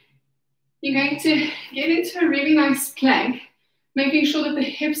position. You're going to get into a really nice plank, making sure that the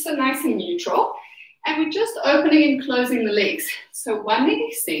hips are nice and neutral. And we're just opening and closing the legs. So 1 leg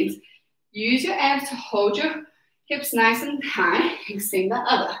extends. Use your abs to hold your Hips nice and high. Extend the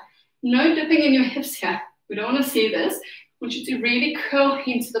other. No dipping in your hips here. We don't want to see this. I want you to really curl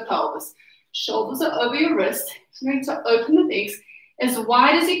into the pelvis. Shoulders are over your wrist. You're going to open the legs as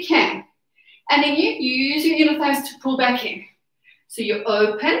wide as you can. And then you use your inner thighs to pull back in. So you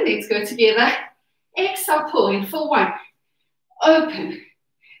open. Let's go together. Exhale, pull in for 1. Open.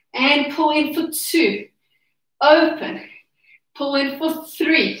 And pull in for 2. Open. Pull in for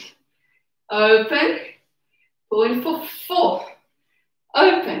 3. Open. Pull in for 4.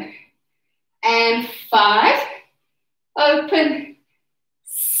 Open. And 5. Open.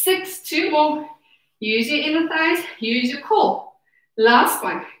 6. 2 more. Use your inner thighs. Use your core. Last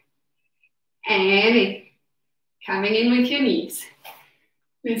one. And in. Coming in with your knees.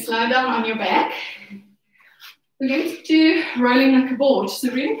 Then slow down on your back. We're going to do rolling like a ball, which is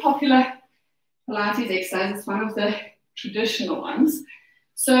a really popular Pilates exercise. It's one of the traditional ones.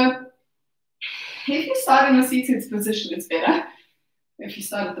 So if you start in a seated position, it's better. If you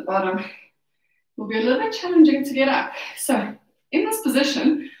start at the bottom, it will be a little bit challenging to get up. So in this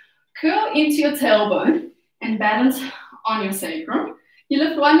position, curl into your tailbone and balance on your sacrum. You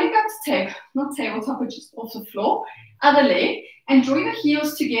lift one leg up to table, not tabletop, which is off the floor. Other leg, and draw your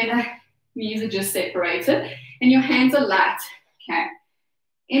heels together. Knees are just separated, and your hands are light. Okay.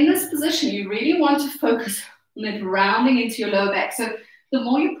 In this position, you really want to focus on that rounding into your lower back. So the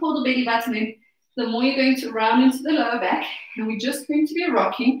more you pull the belly button in, the more you're going to round into the lower back, and we're just going to be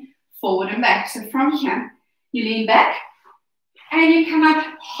rocking forward and back. So from here, you lean back, and you come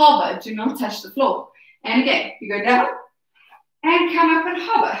up, hover, do not touch the floor. And again, you go down, and come up and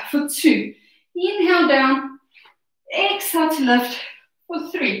hover for 2. Inhale down, exhale to lift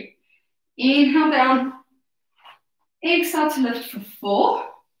for 3. Inhale down, exhale to lift for 4.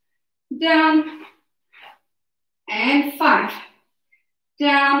 Down, and 5.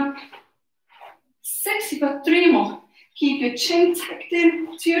 Down, 6. You've got 3 more. Keep your chin tucked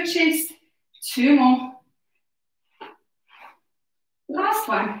in to your chest. 2 more. Last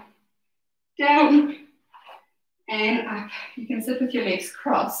one. Down and up. You can sit with your legs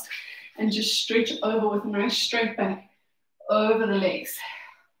crossed and just stretch over with a nice straight back over the legs.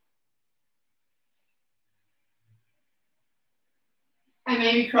 And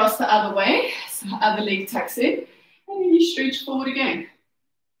maybe cross the other way, so other leg tucks in, and then you stretch forward again.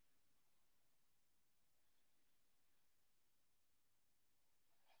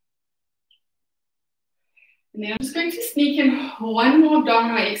 And then I'm just going to sneak in one more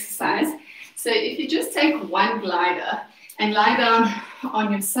abdominal exercise. So if you just take one glider and lie down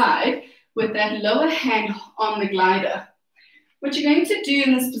on your side with that lower hand on the glider, what you're going to do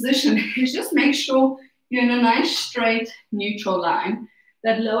in this position is just make sure you're in a nice straight neutral line.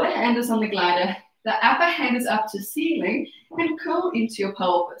 That lower hand is on the glider, the upper hand is up to ceiling, and curl into your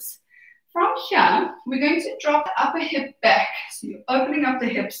pelvis. From here, we're going to drop the upper hip back. So you're opening up the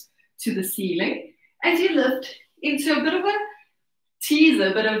hips to the ceiling as you lift into a bit of a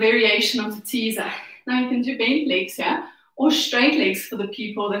teaser, but a variation of the teaser. Now you can do bent legs here or straight legs for the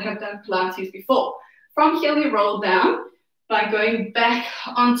people that have done Pilates before. From here, we roll down by going back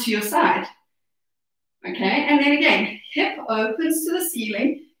onto your side. Okay, and then again, hip opens to the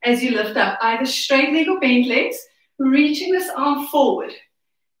ceiling as you lift up, either straight leg or bent legs, reaching this arm forward.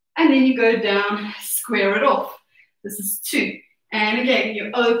 And then you go down, square it off. This is 2. And again, you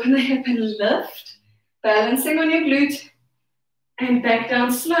open the hip and lift, balancing on your glute, and back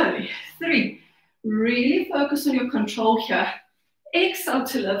down slowly. 3. Really focus on your control here. Exhale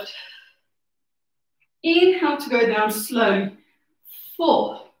to lift. Inhale to go down slowly.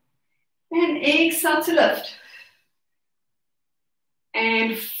 4. And exhale to lift.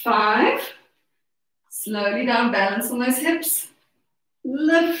 And 5. Slowly down, balance on those hips.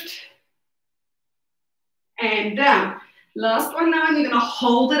 Lift. And down. Last one now, and you're going to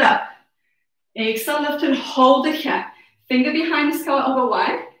hold it up. Exhale, lift and hold it here. Finger behind the skull, elbow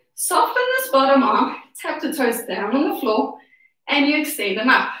wide. Soften this bottom arm. Tap the toes down on the floor. And you extend them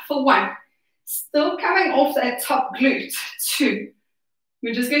up for 1. Still coming off that top glute. 2.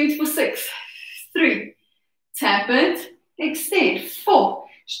 We're just going for 6. 3. Tap it. Extend. 4.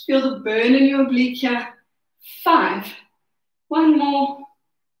 Just feel the burn in your oblique here. 5. 1 more.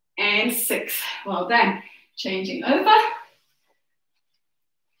 And 6. Well done. Changing over.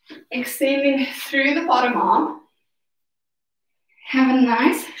 Extending through the bottom arm. Have a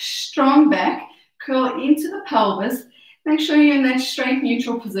nice strong back. Curl into the pelvis. Make sure you're in that straight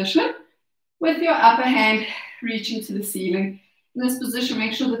neutral position with your upper hand reaching to the ceiling. In this position,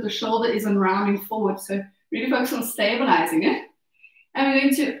 make sure that the shoulder isn't rounding forward. So really focus on stabilizing it. And we're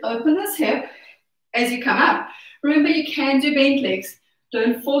going to open this hip as you come up. Remember, you can do bent legs.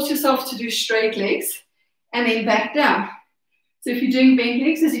 Don't force yourself to do straight legs. and then back down. So if you're doing bent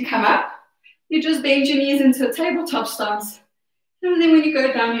legs as you come up, you just bend your knees into a tabletop stance. And then when you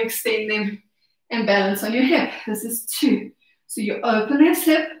go down, you extend them and balance on your hip. This is 2. So you open this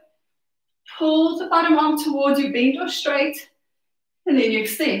hip, pull the bottom arm towards you, bend or straight, and then you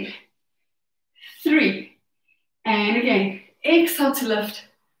extend. 3. And again, exhale to lift,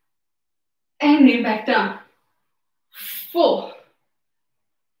 and then back down. 4.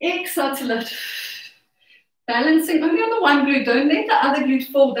 Exhale to lift. Balancing only on the one glute. Don't let the other glute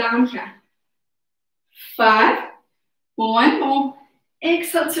fall down here. 5. 1 more.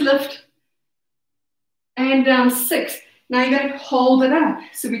 Exhale to lift. And down. 6. Now you're going to hold it up.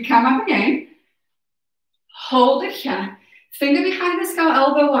 So we come up again. Hold it here. Finger behind the skull,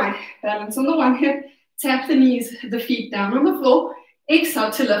 elbow wide. Balance on the one hip. Tap the knees, the feet down on the floor.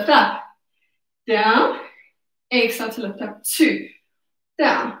 Exhale to lift up. Down. Exhale to lift up. 2.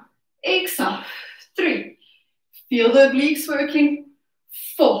 Down. Exhale. 3. Feel the obliques working.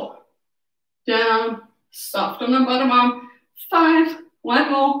 4. Down. Soft on the bottom arm. 5.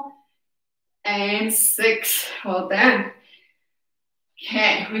 1 more. And 6. Well done.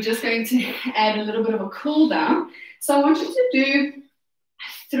 Okay, we're just going to add a little bit of a cool down. So I want you to do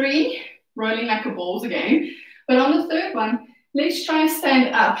 3 rolling like a balls again. But on the third one, let's try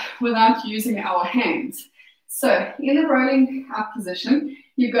stand up without using our hands. So in the rolling up position,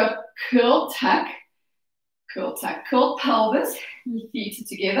 you've got curl tuck, curl pelvis, your feet are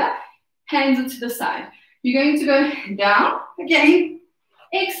together, hands are to the side. You're going to go down again,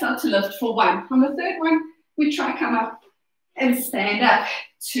 exhale to lift for 1. On the third one, we try come up and stand up.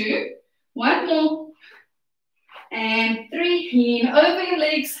 2, 1 more, and 3. Lean over your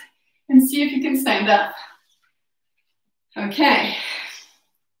legs and see if you can stand up. Okay,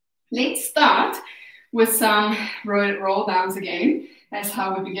 let's start with some roll downs again. That's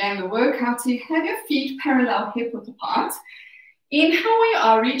how we began the workout. So you have your feet parallel hip width apart. Inhale where you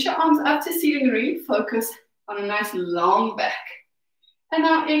are, reach your arms up to ceiling, really focus on a nice long back. And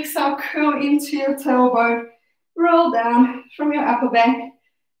now exhale, curl into your tailbone, roll down from your upper back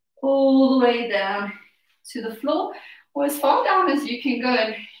all the way down to the floor, or as far down as you can go.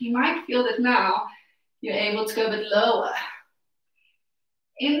 And you might feel that now you're able to go a bit lower.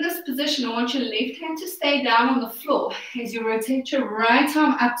 In this position, I want your left hand to stay down on the floor as you rotate your right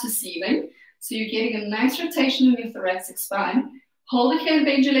arm up to ceiling. So you're getting a nice rotation in your thoracic spine. Hold it here and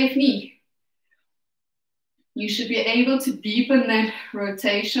bend your left knee. You should be able to deepen that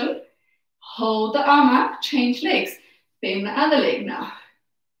rotation. Hold the arm up, change legs. Bend the other leg now.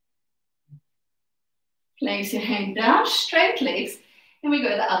 Place your hand down, straight legs, and we go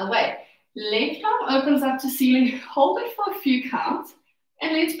the other way. Left arm opens up to ceiling. Hold it for a few counts.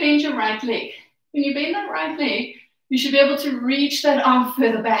 And let's bend your right leg. When you bend that right leg, you should be able to reach that arm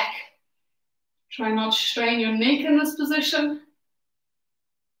further back. Try not to strain your neck in this position.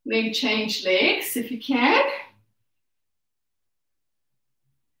 Then change legs if you can.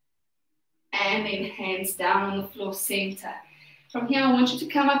 And then hands down on the floor center. From here, I want you to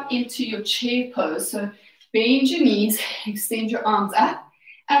come up into your chair pose. So bend your knees, extend your arms up.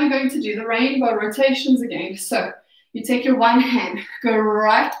 And we're going to do the rainbow rotations again. So you take your one hand, go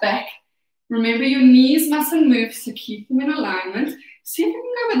right back. Remember your knees mustn't move, so keep them in alignment. See if you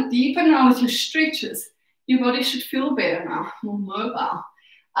can go a bit deeper now with your stretches. Your body should feel better now, more mobile.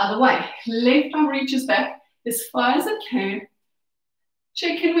 Other way, left arm reaches back as far as it can.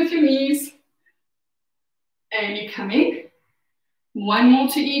 Check in with your knees. And you come in. 1 more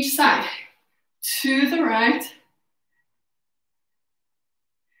to each side. To the right.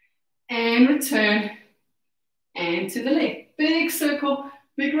 And return. And to the left. Big circle,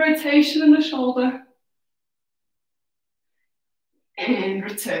 big rotation in the shoulder. And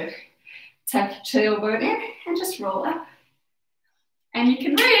return. Tap your tailbone in and just roll up. And you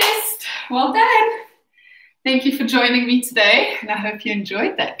can rest. Well done. Thank you for joining me today. And I hope you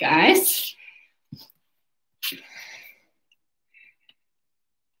enjoyed that, guys.